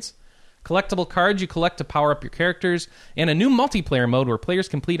experience. Collectible cards you collect to power up your characters. And a new multiplayer mode where players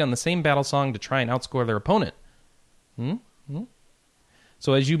compete on the same battle song to try and outscore their opponent.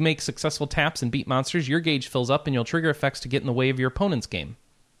 So as you make successful taps and beat monsters, your gauge fills up and you'll trigger effects to get in the way of your opponent's game.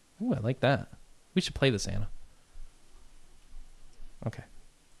 Ooh, I like that. We should play this, Anna. Okay.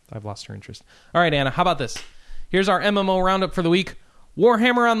 I've lost her interest. All right, Anna, how about this? Here's our MMO roundup for the week.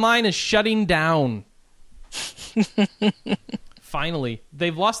 Warhammer Online is shutting down. Finally.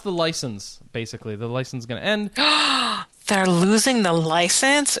 They've lost the license, basically. The license is going to end. They're losing the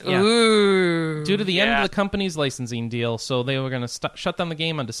license? Yeah. Ooh. Due to the end of the company's licensing deal, so they were going to shut down the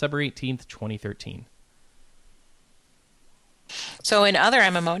game on December 18th, 2013. So in other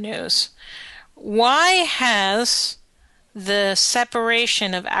MMO news, why has the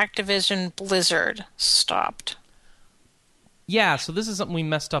separation of Activision Blizzard stopped? Yeah, so this is something we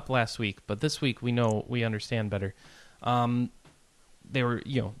messed up last week, but this week we understand better. They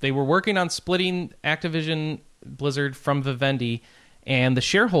were working on splitting Activision Blizzard from Vivendi, and the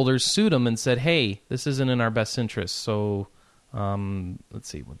shareholders sued them and said, "Hey, this isn't in our best interest." So, let's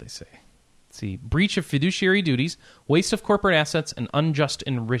see what they say. Let's see, breach of fiduciary duties, waste of corporate assets, and unjust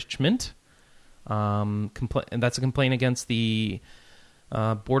enrichment. And that's a complaint against the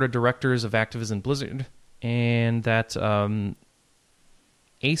board of directors of Activision Blizzard, and that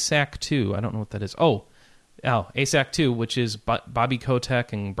ASAC 2. I don't know what that is. ASAC 2, which is Bobby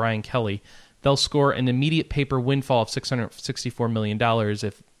Kotick and Brian Kelly. They'll score an immediate paper windfall of $664 million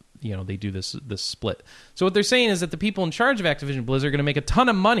if they do this split. So what they're saying is that the people in charge of Activision Blizzard are going to make a ton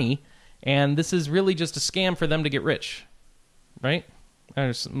of money, and this is really just a scam for them to get rich, right?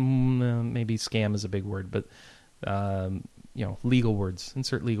 Maybe scam is a big word, but legal words.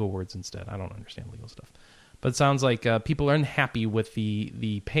 Insert legal words instead. I don't understand legal stuff. But it sounds like people are unhappy with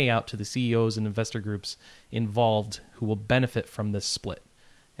the payout to the CEOs and investor groups involved who will benefit from this split.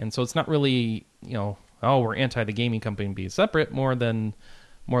 And so it's not really, we're anti the gaming company being separate, more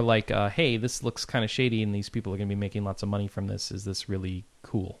like, hey, this looks kind of shady and these people are going to be making lots of money from this. Is this really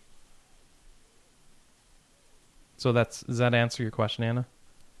cool? So does that answer your question, Anna?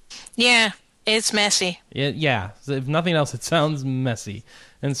 Yeah, it's messy. Yeah. If nothing else, it sounds messy.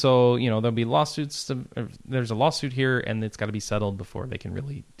 And so, there'll be lawsuits. There's a lawsuit here, and it's got to be settled before they can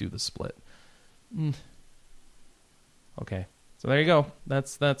really do the split. Okay. So there you go.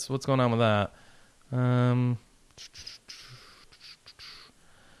 That's what's going on with that.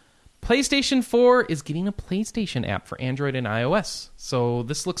 PlayStation 4 is getting a PlayStation app for Android and iOS. So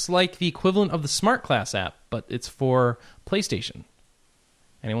this looks like the equivalent of the Smart Class app, but it's for PlayStation.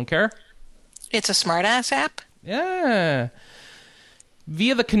 Anyone care? It's a smart-ass app? Yeah.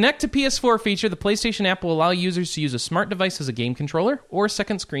 Via the Connect to PS4 feature, the PlayStation app will allow users to use a smart device as a game controller or a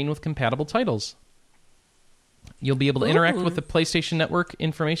second screen with compatible titles. You'll be able to interact with the PlayStation Network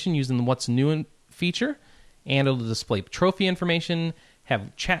information using the What's New feature, and it'll display trophy information,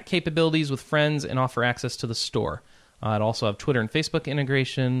 have chat capabilities with friends, and offer access to the store. It'll also have Twitter and Facebook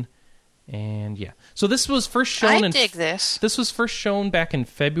integration, and yeah. So this was first shown. I dig this. This was first shown back in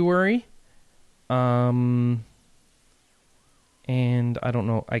February, and I don't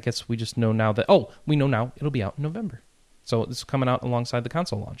know. I guess we just know now that. Oh, we know now it'll be out in November. So this is coming out alongside the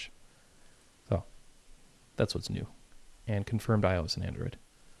console launch. So that's what's new, and confirmed iOS and Android.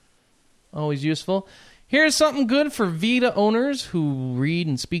 Always useful. Here's something good for Vita owners who read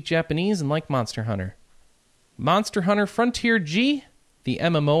and speak Japanese and like Monster Hunter. Monster Hunter Frontier G, the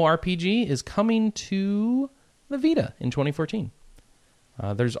MMORPG, is coming to the Vita in 2014.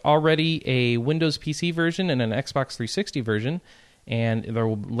 There's already a Windows PC version and an Xbox 360 version, and there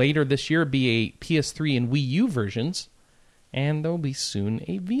will later this year be a PS3 and Wii U versions, and there will be soon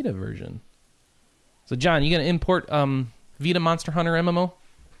a Vita version. So, John, you going to import Vita Monster Hunter MMO?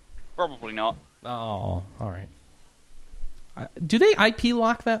 Probably not. Oh, all right. Do they IP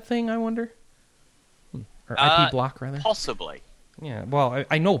lock that thing, I wonder? Or IP block, rather? Possibly. Yeah, well,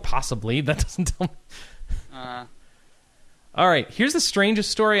 I know possibly. That doesn't tell me. All right, here's the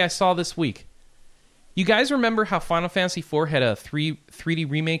strangest story I saw this week. You guys remember how Final Fantasy IV had a 3D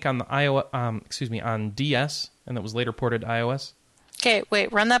remake on the on DS, and that was later ported to iOS? Okay,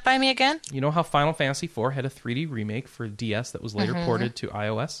 wait, run that by me again? You know how Final Fantasy IV had a 3D remake for DS that was later ported to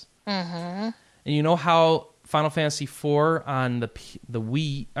iOS? Mm-hmm. And you know how Final Fantasy IV on the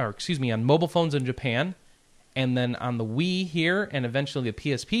Wii, on mobile phones in Japan, and then on the Wii here, and eventually the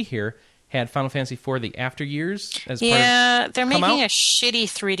PSP here, had Final Fantasy IV the After Years as part of they're making a shitty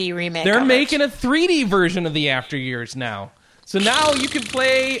 3D remake. They're making a 3D version of the After Years now. So now you can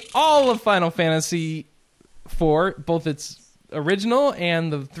play all of Final Fantasy IV, both its original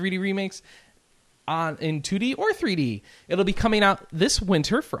and the 3D remakes, in 2D or 3D. It'll be coming out this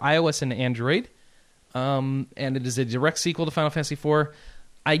winter for iOS and Android, and it is a direct sequel to Final Fantasy IV.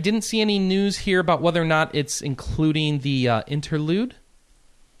 I didn't see any news here about whether or not it's including the interlude.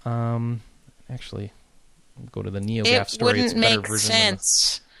 Actually, I'll go to the NeoGAF story. It wouldn't make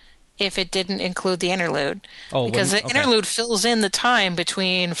sense if it didn't include the interlude, because the interlude fills in the time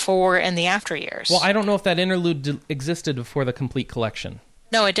between 4 and the After Years. Well, I don't know if that interlude existed before the complete collection.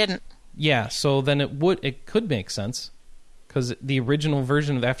 No, it didn't. Yeah, so then it could make sense, because the original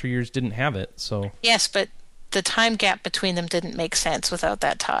version of After Years didn't have it. So yes, but the time gap between them didn't make sense without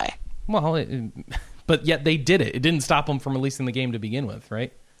that tie. Well, but yet they did it. It didn't stop them from releasing the game to begin with,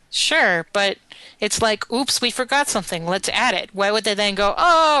 right? Sure, but it's like, oops, we forgot something. Let's add it. Why would they then go,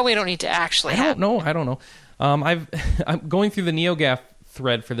 oh, we don't need to actually I don't know. I'm going through the NeoGAF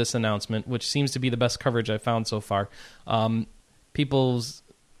thread for this announcement, which seems to be the best coverage I've found so far. People's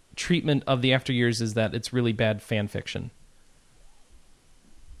treatment of the After Years is that it's really bad fan fiction.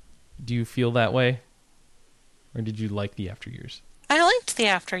 Do you feel that way? Or did you like the After Years? I liked the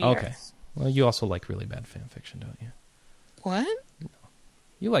After Years. Okay. Well, you also like really bad fan fiction, don't you? What? No.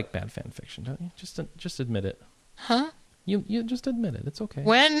 You like bad fan fiction, don't you? Just admit it. Huh? You just admit it. It's okay.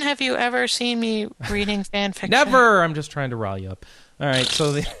 When have you ever seen me reading fan fiction? Never! I'm just trying to rile you up. All right,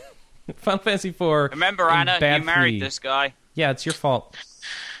 so the Final Fantasy IV... Remember, Anna, you married this guy. Yeah, it's your fault.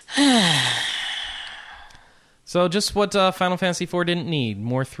 So just what Final Fantasy IV didn't need.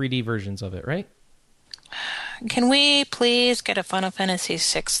 More 3D versions of it, right? Can we please get a Final Fantasy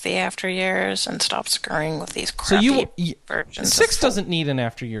VI the After Years and stop scurrying with these crappy versions? 6 doesn't need an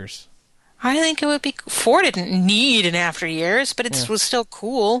After Years. I think it would be... 4 didn't need an After Years, but it was still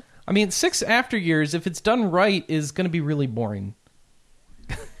cool. I mean, 6 After Years, if it's done right, is going to be really boring.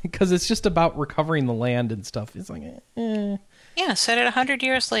 because it's just about recovering the land and stuff. It's like, Yeah, set it 100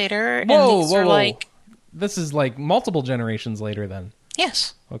 years later. Whoa, and these whoa, are whoa. like, This is like multiple generations later then.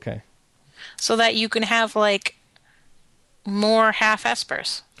 yes. Okay. So that you can have like more half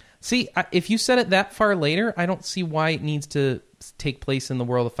espers. See, if you set it that far later, I don't see why it needs to take place in the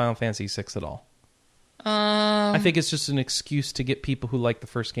world of Final Fantasy VI at all. I think it's just an excuse to get people who like the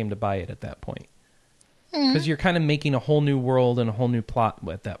first game to buy it at that point. Because you're kind of making a whole new world and a whole new plot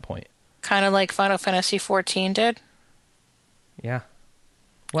at that point. Kind of like Final Fantasy XIV did. Yeah.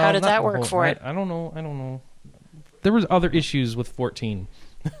 How did not that the work whole- for it? I don't know. There was other issues with 14.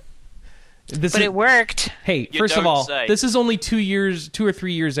 But it worked. Hey, You first of don't all, say. this is only 2 or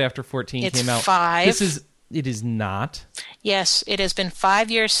 3 years after 14 It's came out. 5. It is not. Yes, it has been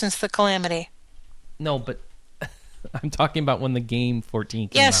 5 years since the Calamity. No, but I'm talking about when the game 14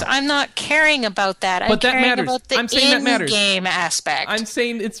 came Yes, out. I'm not caring about that. I'm But that caring matters. about the I'm saying that matters. in-game aspect. I'm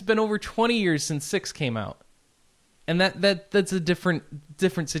saying it's been over 20 years since 6 came out. And that's a different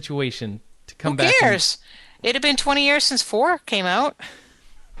situation to come Who back. cares? It had been 20 years since 4 came out.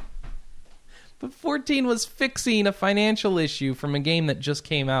 But 14 was fixing a financial issue from a game that just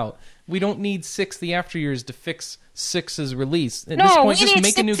came out. We don't need 6 the after years to fix 6's release. At this point, we just need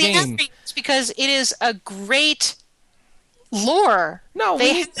make a new 60 game. It's because it is a great lore. No,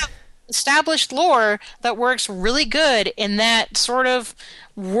 they we have established lore that works really good in that sort of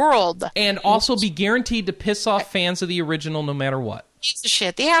world. And also be guaranteed to piss off fans of the original no matter what. Piece of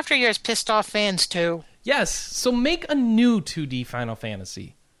shit. The after years pissed off fans too. Yes, so make a new 2D Final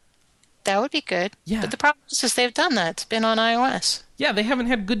Fantasy. That would be good. Yeah. But the problem is they've done that. It's been on iOS. Yeah, they haven't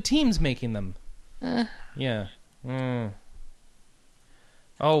had good teams making them. Yeah.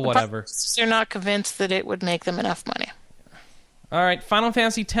 Oh, whatever. They're not convinced that it would make them enough money. All right, Final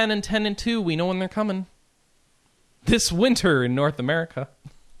Fantasy X and 10 and 2, we know when they're coming. This winter in North America.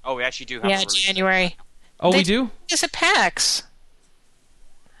 Oh, we actually do have a Yeah, release. January. Oh, we do? It's at PAX.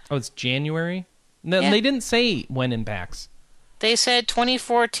 Oh, it's January? No, Yeah. they didn't say when in PAX. They said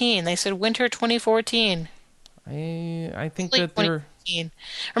 2014. They said winter 2014. I think Like that they're... 2015.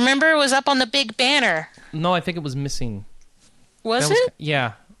 Remember, it was up on the big banner. No, I think it was missing. Was That it?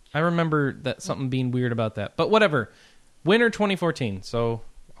 Yeah. I remember that something being weird about that. But whatever. Winter 2014. So,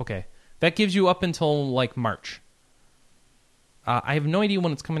 okay. That gives you up until, like, March. I have no idea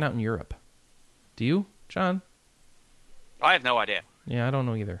when it's coming out in Europe. Do you, John? I have no idea. Yeah, I don't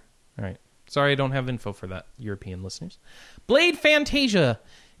know either. All right. Sorry I don't have info for that, European listeners. Blade Fantasia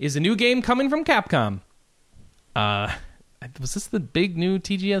is a new game coming from Capcom. Was this the big new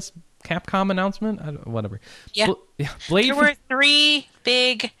TGS Capcom announcement? Whatever. Yeah. Blade There were 3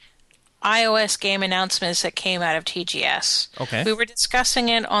 big iOS game announcements that came out of TGS. Okay. We were discussing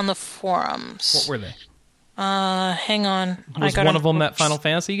it on the forums. What were they? Hang on. Was one of them that Final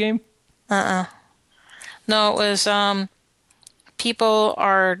Fantasy game? No, it was people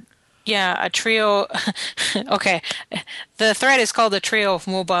are a trio. Okay, the thread is called the Trio of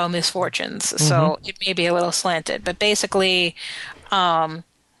Mobile Misfortunes, so it may be a little slanted, but basically one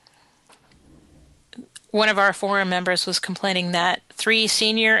of our forum members was complaining that 3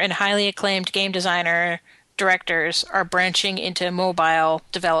 senior and highly acclaimed game designer directors are branching into mobile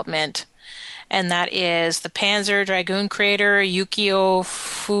development. And that is the Panzer Dragoon creator, Yukio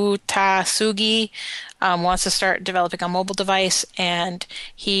Futasugi, wants to start developing a mobile device, and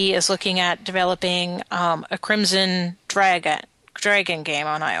he is looking at developing a Crimson Dragon game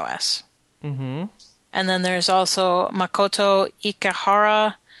on iOS. Mm-hmm. And then there's also Makoto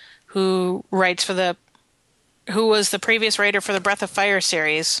Ikehara, who was the previous writer for the Breath of Fire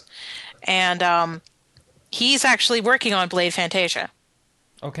series, and he's actually working on Blade Fantasia.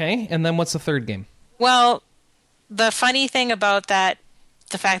 Okay, and then what's the third game? Well, the funny thing about that,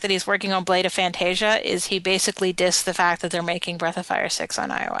 the fact that he's working on Blade of Fantasia, is he basically dissed the fact that they're making Breath of Fire 6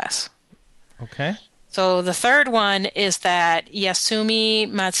 on iOS. Okay. So the third one is that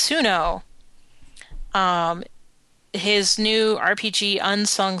Yasumi Matsuno, his new RPG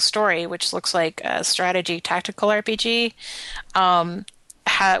Unsung Story, which looks like a strategy tactical RPG,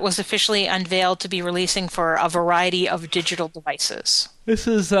 was officially unveiled to be releasing for a variety of digital devices. This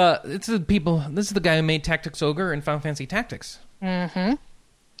is the guy who made Tactics Ogre and Final Fantasy Tactics. Mm-hmm.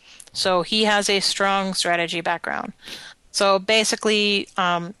 So he has a strong strategy background. So basically,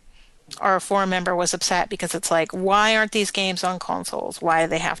 our forum member was upset because it's like, why aren't these games on consoles? Why do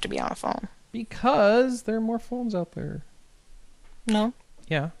they have to be on a phone? Because there are more phones out there. No.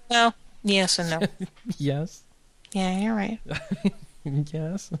 Yeah. Well, yes and no. Yes. Yeah, you're right.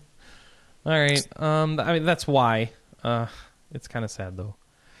 Yes. All right. I mean, that's why. It's kind of sad, though.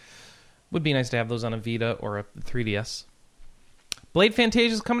 Would be nice to have those on a Vita or a 3DS. Blade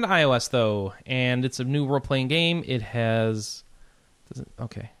Fantasia is coming to iOS, though, and it's a new role-playing game. It has...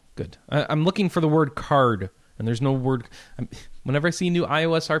 Okay, good. I'm looking for the word card, and there's no word... Whenever I see a new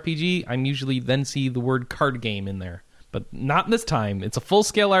iOS RPG, I'm usually then see the word card game in there. But not this time. It's a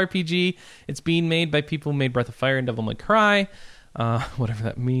full-scale RPG. It's being made by people who made Breath of Fire and Devil May Cry, whatever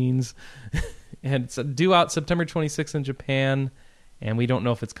that means. And it's due out September 26th in Japan, and we don't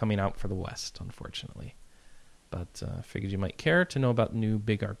know if it's coming out for the West, unfortunately. But I figured you might care to know about new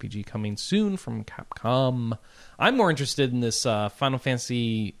big RPG coming soon from Capcom. I'm more interested in this Final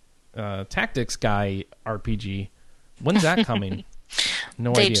Fantasy Tactics guy RPG. When's that coming?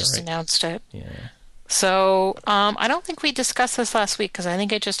 No idea, They just right? announced it. Yeah. So I don't think we discussed this last week because I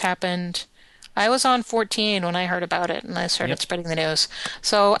think it just happened. I was on 14 when I heard about it, and I started spreading the news.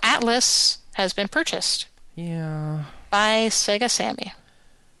 So Atlas has been purchased. Yeah. By Sega Sammy.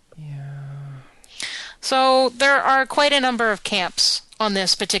 Yeah. So there are quite a number of camps on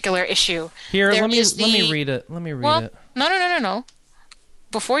this particular issue. Here, let me read it. Let me read it. No.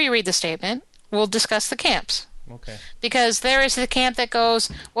 Before you read the statement, we'll discuss the camps. Okay. Because there is the camp that goes,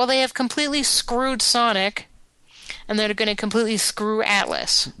 well, they have completely screwed Sonic, and they're going to completely screw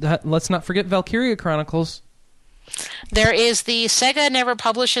Atlas. Let's not forget Valkyria Chronicles. There is the Sega never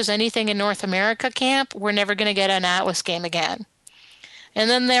publishes anything in North America camp. We're never going to get an Atlas game again. And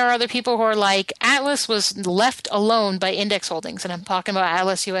then there are other people who are like, Atlas was left alone by Index Holdings. And I'm talking about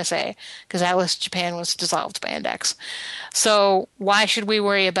Atlas USA, because Atlas Japan was dissolved by Index. So why should we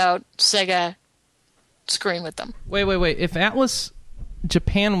worry about Sega screwing with them? Wait. If Atlas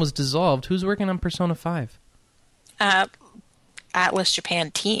Japan was dissolved, who's working on Persona 5? Atlas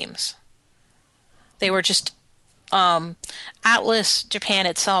Japan teams. They were just... Atlas Japan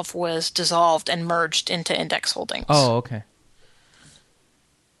itself was dissolved and merged into Index Holdings. Oh, okay.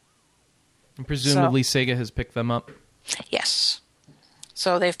 And presumably Sega has picked them up? Yes.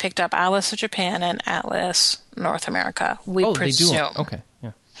 So they've picked up Atlas of Japan and Atlas North America. We presume. They do. Okay,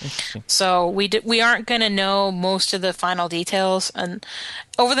 yeah. Interesting. So we aren't going to know most of the final details, and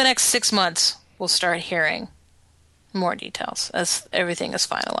over the next 6 months, we'll start hearing more details as everything is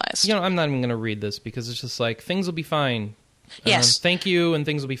finalized. You know, I'm not even going to read this because it's just like, things will be fine. Yes. Thank you, and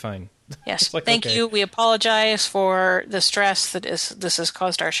things will be fine. Yes. Like, Thank okay. you. We apologize for the stress that this has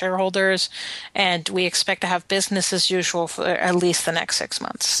caused our shareholders, and we expect to have business as usual for at least the next 6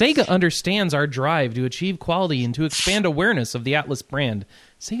 months. Sega understands our drive to achieve quality and to expand awareness of the Atlas brand.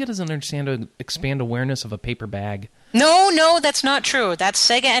 Sega doesn't understand to expand awareness of a paper bag. No, that's not true. That's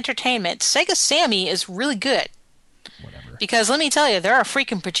Sega Entertainment. Sega Sammy is really good. Whatever. Because let me tell you, there are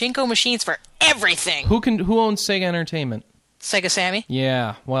freaking pachinko machines for everything. Who owns Sega Entertainment? Sega Sammy?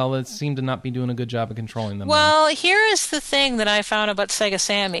 Yeah, well, it seemed to not be doing a good job of controlling them. Well, here is the thing that I found about Sega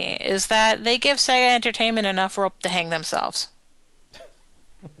Sammy, is that they give Sega Entertainment enough rope to hang themselves.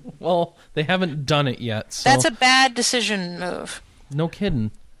 Well, they haven't done it yet, so... That's a bad decision move. No kidding.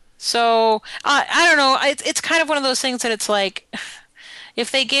 So, I don't know, it's kind of one of those things that it's like...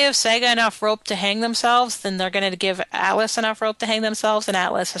 If they give Sega enough rope to hang themselves, then they're going to give Atlas enough rope to hang themselves, and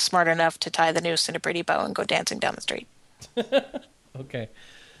Atlas is smart enough to tie the noose in a pretty bow and go dancing down the street. Okay.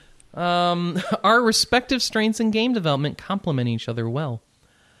 Our respective strengths in game development complement each other well.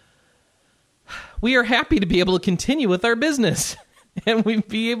 We are happy to be able to continue with our business, and we'd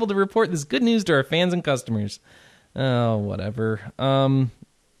be able to report this good news to our fans and customers. Oh, whatever.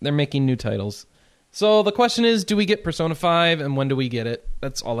 They're making new titles. So the question is, do we get Persona 5, and when do we get it?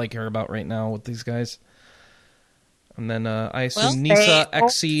 That's all I care about right now with these guys. And then I assume Nisa,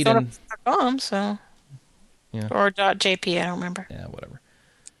 Xseed, and... So... Yeah. Or .jp, I don't remember. Yeah, whatever.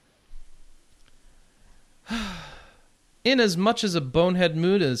 In as much as a bonehead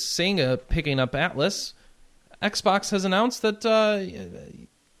mood as Sega picking up Atlas, Xbox has announced that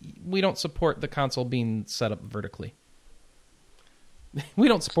we don't support the console being set up vertically. We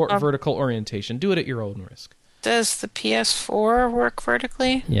don't support vertical orientation. Do it at your own risk. Does the PS4 work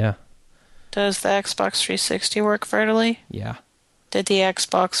vertically? Yeah. Does the Xbox 360 work vertically? Yeah. Did the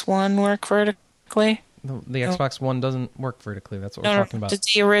Xbox One work vertically? The Xbox One doesn't work vertically. That's what we're talking about. Did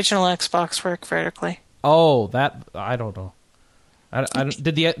the original Xbox work vertically? Oh, that... I don't know. I don't,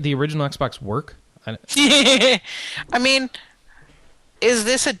 did the original Xbox work? I mean, is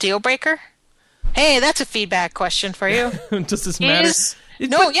this a deal breaker? Hey, that's a feedback question for you. Does this matter?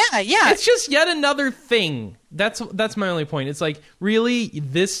 Yeah. It's just yet another thing. That's my only point. It's like, really,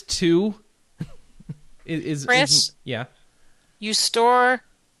 this too is Chris, yeah. You store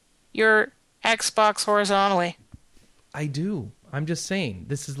your Xbox horizontally. I do. I'm just saying.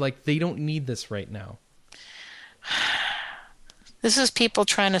 This is like, they don't need this right now. This is people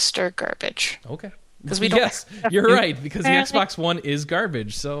trying to stir garbage. Okay. because we don't. Yes, you're right, because the Xbox One is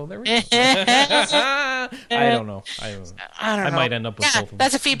garbage. So there we go. I don't know. I might end up with both of them.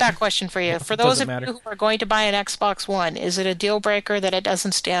 That's a feedback question for you. For those of you who are going to buy an Xbox One, is it a deal breaker that it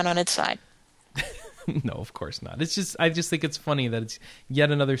doesn't stand on its side? No, of course not. I just think it's funny that it's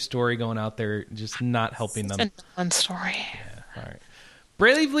yet another story going out there, just not helping them. It's a non-story. Yeah, all right.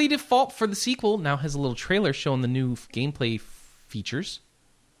 Bravely Default for the sequel now has a little trailer showing the new gameplay features.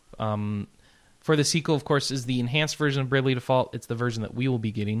 For the sequel, of course, is the enhanced version of Bravely Default. It's the version that we will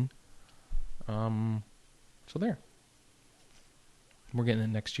be getting. So there. We're getting it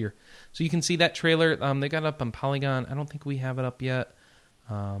next year. So you can see that trailer. They got it up on Polygon. I don't think we have it up yet.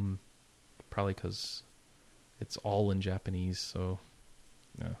 Probably because it's all in Japanese. So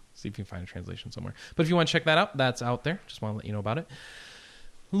see if you can find a translation somewhere. But if you want to check that out, that's out there. Just want to let you know about it.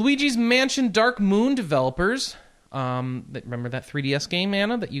 Luigi's Mansion Dark Moon developers. Remember that 3DS game,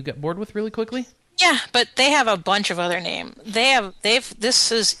 Anna, that you got bored with really quickly? Yeah, but they have a bunch of other names.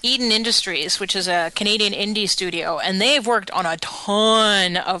 This is Eden Industries, which is a Canadian indie studio, and they've worked on a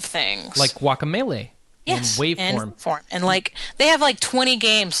ton of things. Like Guacamelee. Yes, and Waveform. And they have 20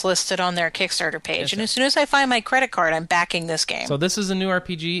 games listed on their Kickstarter page. Yes, and as soon as I find my credit card, I'm backing this game. So this is a new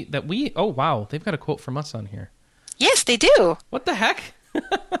RPG that oh wow, they've got a quote from us on here. Yes, they do. What the heck?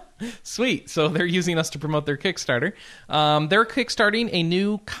 Sweet. So they're using us to promote their Kickstarter. They're kickstarting a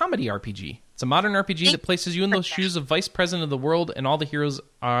new comedy RPG. It's a modern RPG that places you in the shoes of Vice President of the world, and all the heroes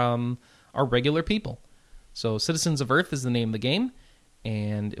are regular people. So Citizens of Earth is the name of the game,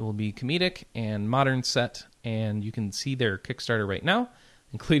 and it will be comedic and modern set, and you can see their Kickstarter right now,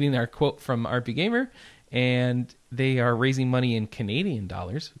 including our quote from RPGamer, and they are raising money in Canadian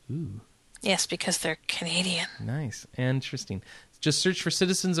dollars. Ooh. Yes, because they're Canadian. Nice. Interesting. Just search for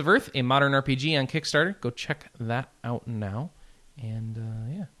Citizens of Earth, a modern RPG on Kickstarter. Go check that out now.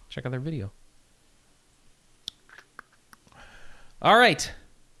 And, check out their video. All right.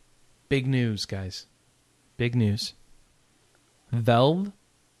 Big news, guys. Big news. Valve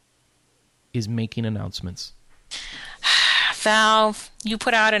is making announcements. Valve, you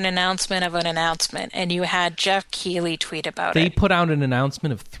put out an announcement of an announcement, and you had Jeff Keighley tweet about it. They put out an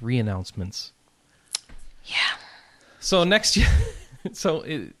announcement of 3 announcements. Yeah. So next year,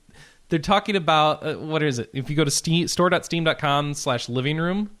 they're talking about, what is it? If you go to store.steam.com/living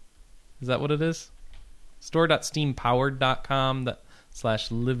room, is that what it is?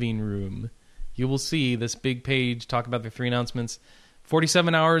 Store.steampowered.com/living room. You will see this big page talk about their 3 announcements.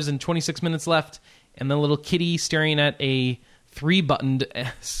 47 hours and 26 minutes left, and the little kitty staring at a 3-buttoned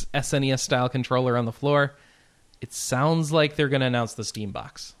SNES-style controller on the floor. It sounds like they're going to announce the Steam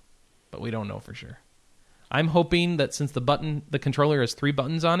box, but we don't know for sure. I'm hoping that since the controller has 3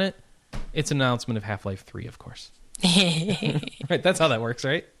 buttons on it, it's an announcement of Half-Life 3, of course. Right, that's how that works,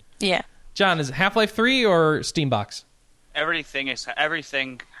 right? Yeah. John, is it Half-Life 3 or Steam box? Everything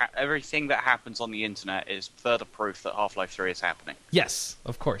that happens on the internet is further proof that Half-Life 3 is happening. Yes,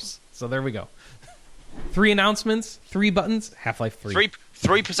 of course. So there we go. 3 announcements, 3 buttons, Half-Life 3.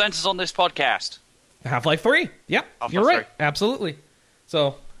 3 presenters on this podcast. Half-Life 3. Yep, Half-Life you're right. 3. Absolutely.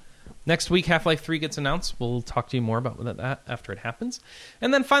 So next week, Half-Life 3 gets announced. We'll talk to you more about that after it happens.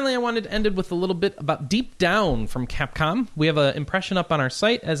 And then finally, I wanted to end it with a little bit about Deep Down from Capcom. We have an impression up on our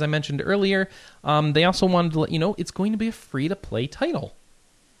site, as I mentioned earlier. They also wanted to let you know it's going to be a free-to-play title.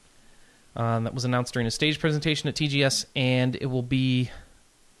 That was announced during a stage presentation at TGS, and it will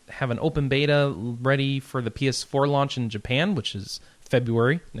have an open beta ready for the PS4 launch in Japan, which is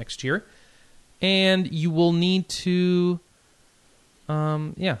February next year. And you will need to...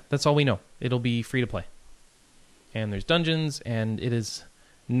 that's all we know. It'll be free to play. And there's dungeons, and it is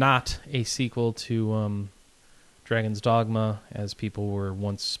not a sequel to Dragon's Dogma, as people were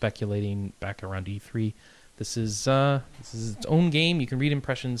once speculating back around E3. This is its own game. You can read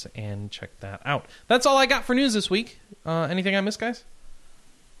impressions and check that out. That's all I got for news this week. Anything I missed, guys?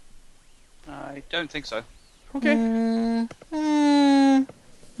 I don't think so. Okay.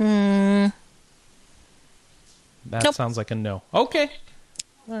 That Nope. sounds like a no. Okay.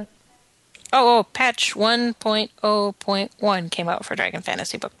 All right. Oh, patch 1.0.1 came out for Dragon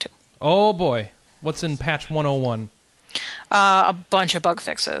Fantasy Book 2. Oh, boy. What's in patch 101? A bunch of bug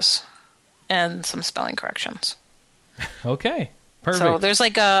fixes and some spelling corrections. Okay. Perfect. So there's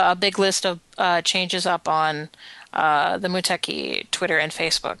a big list of changes up on the Muteki Twitter and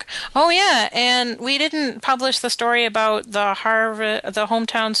Facebook. Oh yeah, and we didn't publish the story about the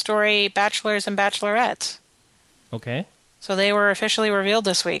hometown story Bachelors and Bachelorettes. Okay. So they were officially revealed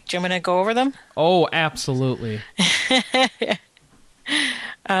this week. Do you want me to go over them? Oh, absolutely.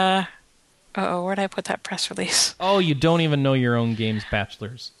 Where'd I put that press release? Oh, you don't even know your own game's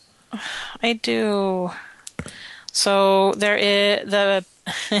Bachelors. I do. So there is the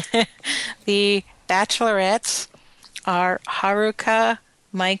the bachelorettes are Haruka,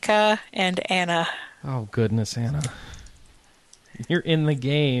 Micah, and Anna. Oh, goodness, Anna. You're in the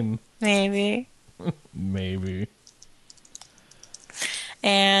game. Maybe. Maybe.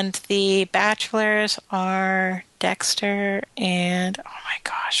 And the bachelors are Dexter and... Oh my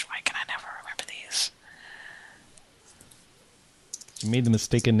gosh, why can I never remember these? You made the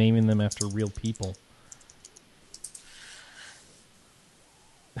mistake of naming them after real people.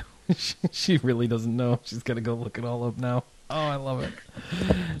 She really doesn't know. She's got to go look it all up now. Oh, I love it.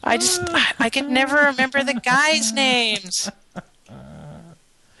 I could never remember the guys' names.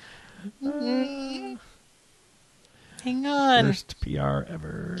 Hang on. Worst PR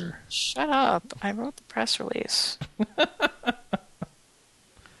ever. Shut up. I wrote the press release.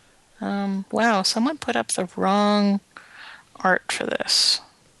 Wow, someone put up the wrong art for this.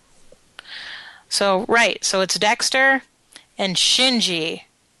 So it's Dexter and Shinji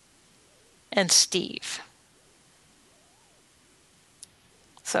and Steve.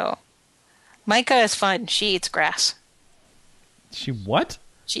 So, Micah is fun. She eats grass. She what?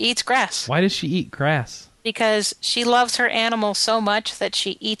 She eats grass. Why does she eat grass? Because she loves her animals so much that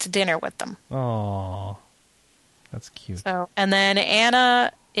she eats dinner with them. Oh, that's cute. So, and then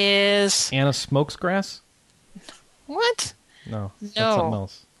Anna is... Anna smokes grass? What? No. That's No. something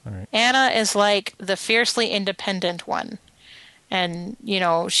else. All right. Anna is like the fiercely independent one. And,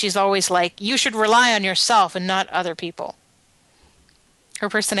 she's always like, you should rely on yourself and not other people. Her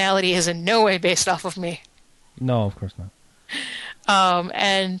personality is in no way based off of me. No, of course not.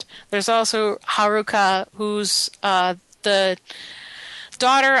 And there's also Haruka, who's the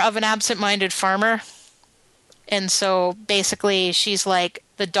daughter of an absent-minded farmer. And so basically she's like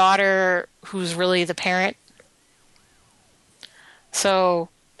the daughter who's really the parent. So,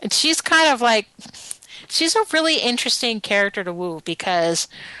 and she's kind of like, she's a really interesting character to woo because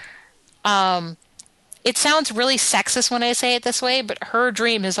it sounds really sexist when I say it this way, but her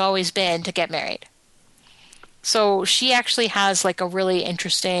dream has always been to get married. So she actually has like a really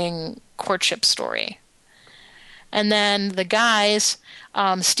interesting courtship story. And then the guys,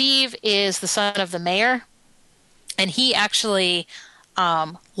 Steve is the son of the mayor, and he actually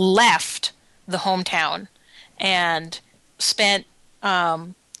left the hometown and spent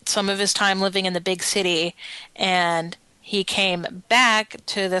some of his time living in the big city, and he came back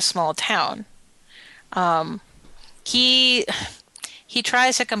to the small town. He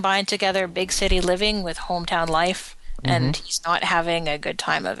tries to combine together big city living with hometown life, and he's not having a good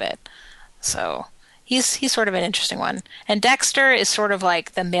time of it. So he's sort of an interesting one. And Dexter is sort of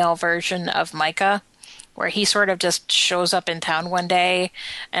like the male version of Micah, where he sort of just shows up in town one day,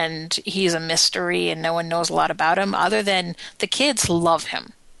 and he's a mystery, and no one knows a lot about him, other than the kids love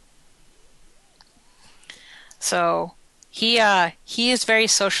him. So he is very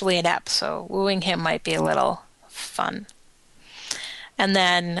socially inept, so wooing him might be a little fun. And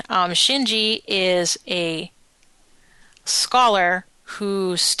then Shinji is a scholar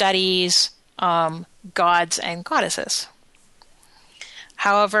who studies gods and goddesses.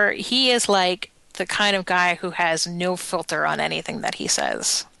 However, he is like the kind of guy who has no filter on anything that he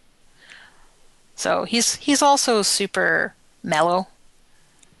says. So he's also super mellow.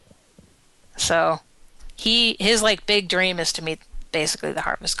 So his like big dream is to meet basically the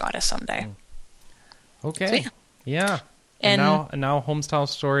harvest goddess someday. Okay. So, yeah. And now Homestyle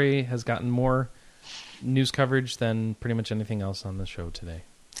Story has gotten more news coverage than pretty much anything else on the show today.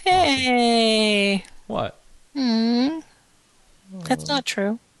 Hey. Awesome. What? That's not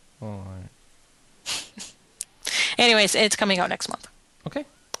true. Oh, all right. Anyways, it's coming out next month. Okay.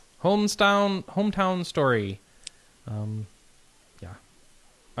 Hometown Story. Yeah. All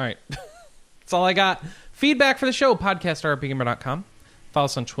right. That's all I got. Feedback for the show, podcast@rpgamer.com. Follow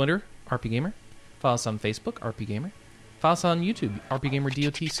us on Twitter, RPGamer. Follow us on Facebook, RPGamer. Follow us on YouTube,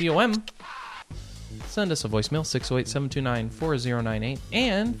 RPGamerDOTCOM. Send us a voicemail, 608-729-4098.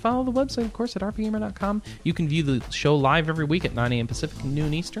 And follow the website, of course, at rpgamer.com. You can view the show live every week at 9 a.m. Pacific,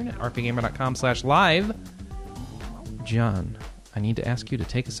 noon Eastern at rpgamer.com/live. John, I need to ask you to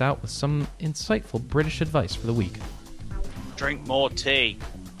take us out with some insightful British advice for the week. Drink more tea.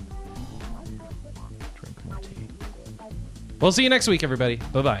 Drink more tea. We'll see you next week, everybody.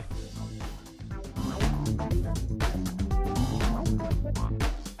 Bye-bye.